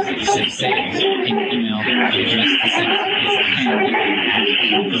 You say it in the email.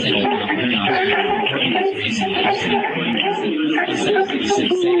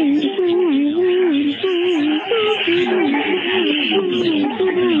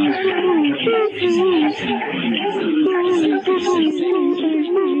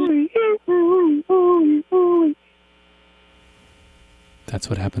 That's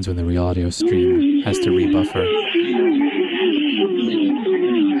what happens when the real audio stream has to rebuffer.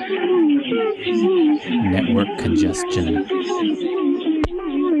 Network congestion.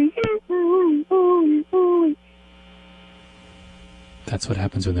 That's what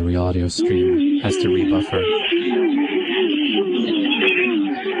happens when the real audio stream has to rebuffer.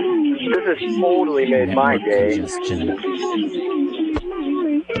 This has totally made my day. Congestion.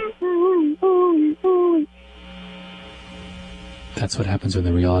 That's what happens when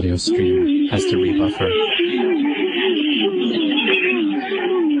the real audio stream has to rebuffer.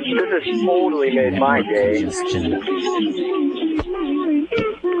 This has totally made my day. Congestion.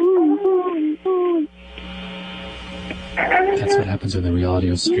 That's what happens when the real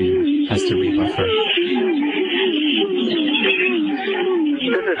audio stream has to rebuffer.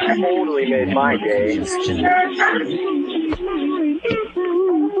 This has totally made my day. Congestion.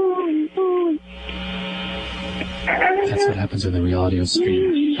 That's what happens when the real audio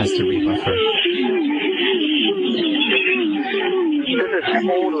stream has to rebuffer. This has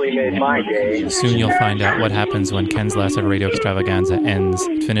totally made my day. Soon you'll find out what happens when Ken's last ever radio extravaganza ends.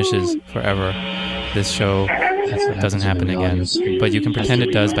 It finishes forever. This show doesn't happen again. But you can pretend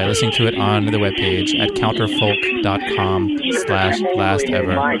it does by listening to it on the webpage at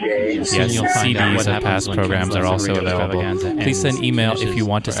counterfolk.com/lastever. Yes, CDs of past programs are also available. Please send email if you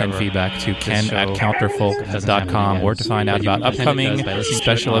want to send feedback to ken@counterfolk.com or to find out about upcoming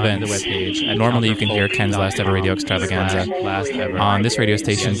special events. Normally you can hear Ken's last ever radio extravaganza on this radio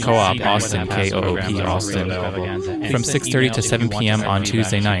station, Co-op Austin, KOOP Austin, from 6:30 to 7 p.m. on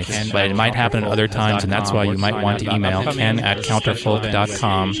Tuesday nights. But it might happen at other times, and that's why you might want to email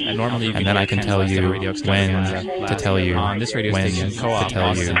ken@counterfolk.com, and then I can tell you when to tell you when to tell you when to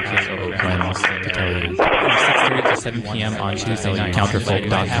tell you. From 6:30 to 7 p.m. on Tuesday night,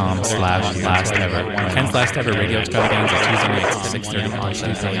 counterfolk.com/lastever. Ken's last ever radio extravaganza Tuesday nights at 6:30 on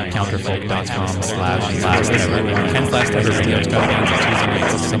Tuesday night, counterfolk.com/lastever. Ken's last ever radio extravaganza Tuesday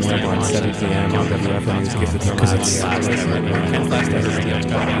nights at 6:30 on 7 p.m. on WFMU's Give the Because it's Ken's last ever radio extravaganza.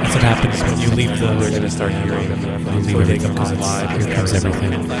 That's what happens when you leave the... They're going to start hearing before they come live. Here comes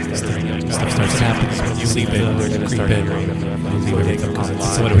everything. Stuff starts to happen when you sleep in. They're going to start hearing before they come live.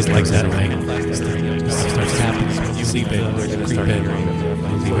 So it was like that, right? Stuff starts to happen when you sleep in. They're going to start hearing.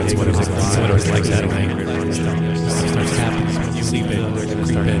 That's what it was like that, right? Stuff starts to happen when you sleep in. They're going to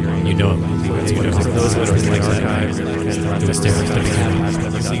start hearing. You know it. That's what it was like that, right? It was different.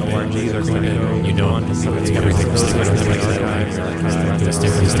 You sleep in. They're going to... You know it. Everything was different. It was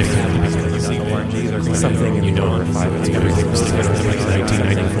different. Something you know on 5 everything was different.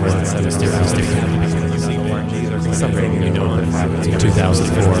 1994 something you know on 5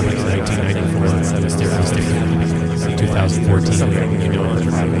 2004 1994 2014 something you know on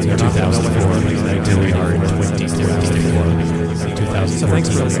 5 2004 until we are in 2024 so thanks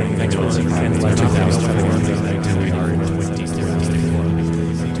for listening. Thanks for listening. 2004 until we are in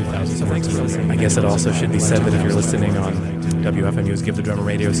 2024 so thanks for listening. I guess it also should be said that if you're listening on WFMU's Give the Drummer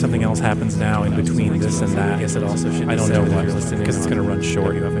Radio, something else happens now in between this and that. I guess it also should be said that you're listening because it's going to run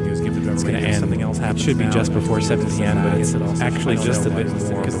short. WFMU's Give the Drummer Radio. It's going to end. Something else happens. It should be just before 7 p.m., but it's actually just a bit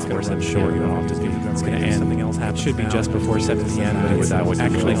more because it's going to run short. It's going to end. Something else happens. It should be just before 7 p.m., but it's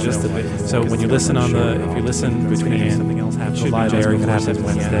actually just a bit. So when you listen on the, if you listen between something else happens, live air can happen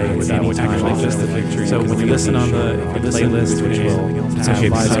Wednesday. It's actually just a picture. So when you listen on the playlist, which will have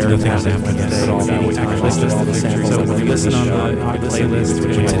live air can happen Wednesday, it's actually just a picture. So when you listen on the playlist,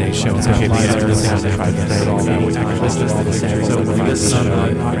 which today's show is actually live air can happen Wednesday, so when you listen on the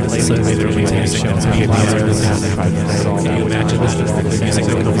playlist, today's show is live air can happen Wednesday. Can you imagine this? The music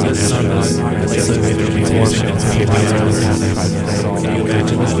that comes listen on this playlist, today's show is live air can happen Wednesday. Can you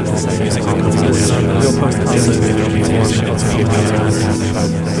imagine this? The music that comes listen on this playlist, today's show is live air can happen Wednesday.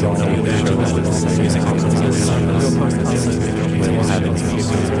 Can you imagine this? The music that comes listen on this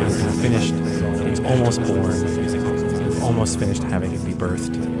finished. It's almost born. We've almost finished having it be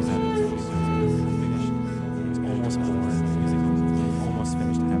birthed. It's almost born. We've almost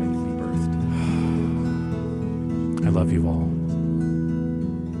finished having it be birthed. I love you all.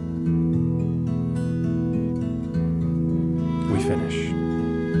 We finish.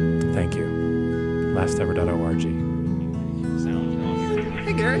 Thank you. Lastever.org.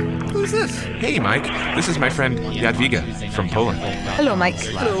 Hey, Gary. Who's this? Hey, Mike. This is my friend Jadwiga from Poland. Hello, Mike.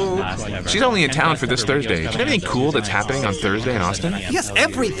 Hello. She's only in town for this Thursday. Do you have anything cool that's happening on Thursday in Austin? Yes,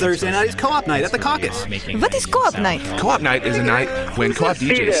 every Thursday night is co-op night at the Caucus. What is co-op night? Co-op night is a night when co-op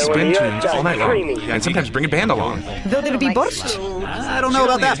DJs spin tunes all night long and sometimes bring a band along. Will there be borscht? I don't know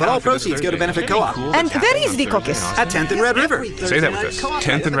about that, but all proceeds go to benefit co-op. And where is the caucus? At 10th and Red River. Say that with us.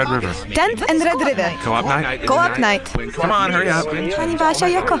 10th and Red River. 10th and Red River. Co-op night. Co-op night. Come on, hurry up. Pani Basia,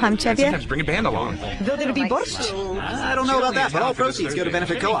 ja kocham ciebie. Sometimes bring a band along. Will there be borscht? I don't know about that, but all proceeds go to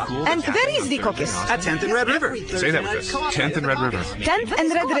benefit co-op. And where is the caucus? At 10th and Red River. Say that with us. 10th and Red River. 10th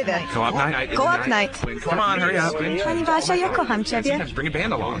and Red River. Co-op night. Co-op night. Come on, hurry up. Pani Basia, ja kocham ciebie. Sometimes bring a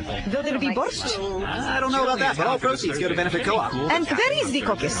band along. Will there be borscht? I don't know about that, but all proceeds go to benefit co-op. And where is the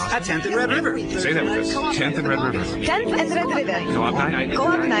caucus? At 10th and Red River. Say that with us. 10th and Red River. 10th and Red River. Co-op night.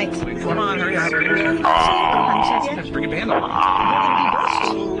 Co-op night. Come on, hurry up. Sometimes bring a band along.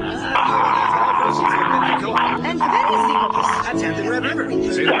 And where is the caucus? At 10th and Red River.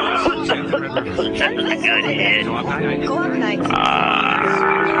 Say that with us. 10th and Red River. Co-op night. Co-op night.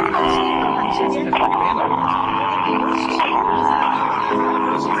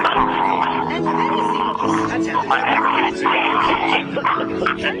 And where is the caucus? At 10th and Red River.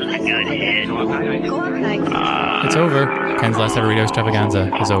 Co-op night. It's over. Ken's last ever radio extravaganza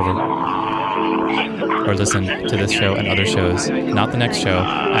is over. or listen to this show and other shows, not the next show,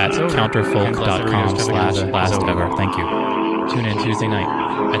 at counterfolk.com/lastever. Thank you. Tune in Tuesday night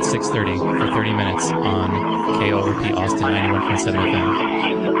at 6:30 for 30 minutes on KORP Austin 91.7 FM.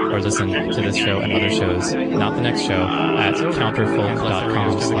 Or listen to this show and other shows, not the next show, at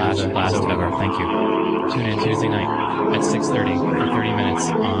counterfolk.com/lastever. Thank you. Tune in Tuesday night at 6:30 for 30 minutes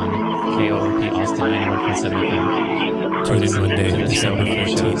on KORP Austin 91.7 FM. Tune in Monday, December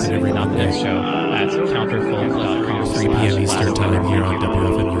 14th, and every Monday show at counterfolk.com 3 p.m. Eastern Time here on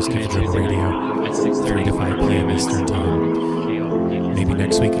WFMU's Cathedral Radio at 3 to 5 p.m. Eastern Time. Maybe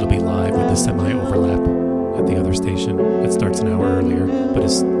next week it'll be live with the semi-overlap at the other station. It starts an hour earlier, but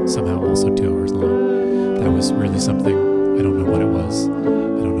is somehow also 2 hours long. That was really something. I don't know what it was. I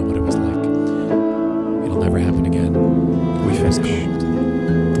don't know what it was like. It'll never happen again. We feel cold.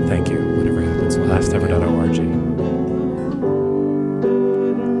 Thank you. Whatever happens, lastever.org.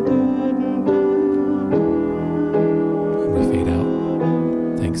 We fade out.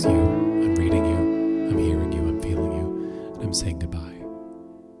 Thanks you. I'm reading you. I'm hearing you. I'm feeling you. And I'm saying goodbye.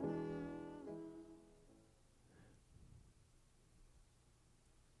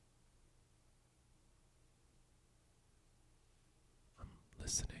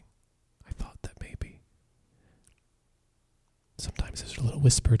 Listening. I thought that maybe. Sometimes there's a little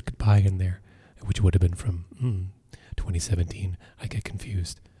whispered goodbye in there, which would have been from 2017. I get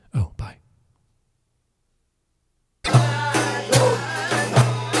confused. Oh, bye.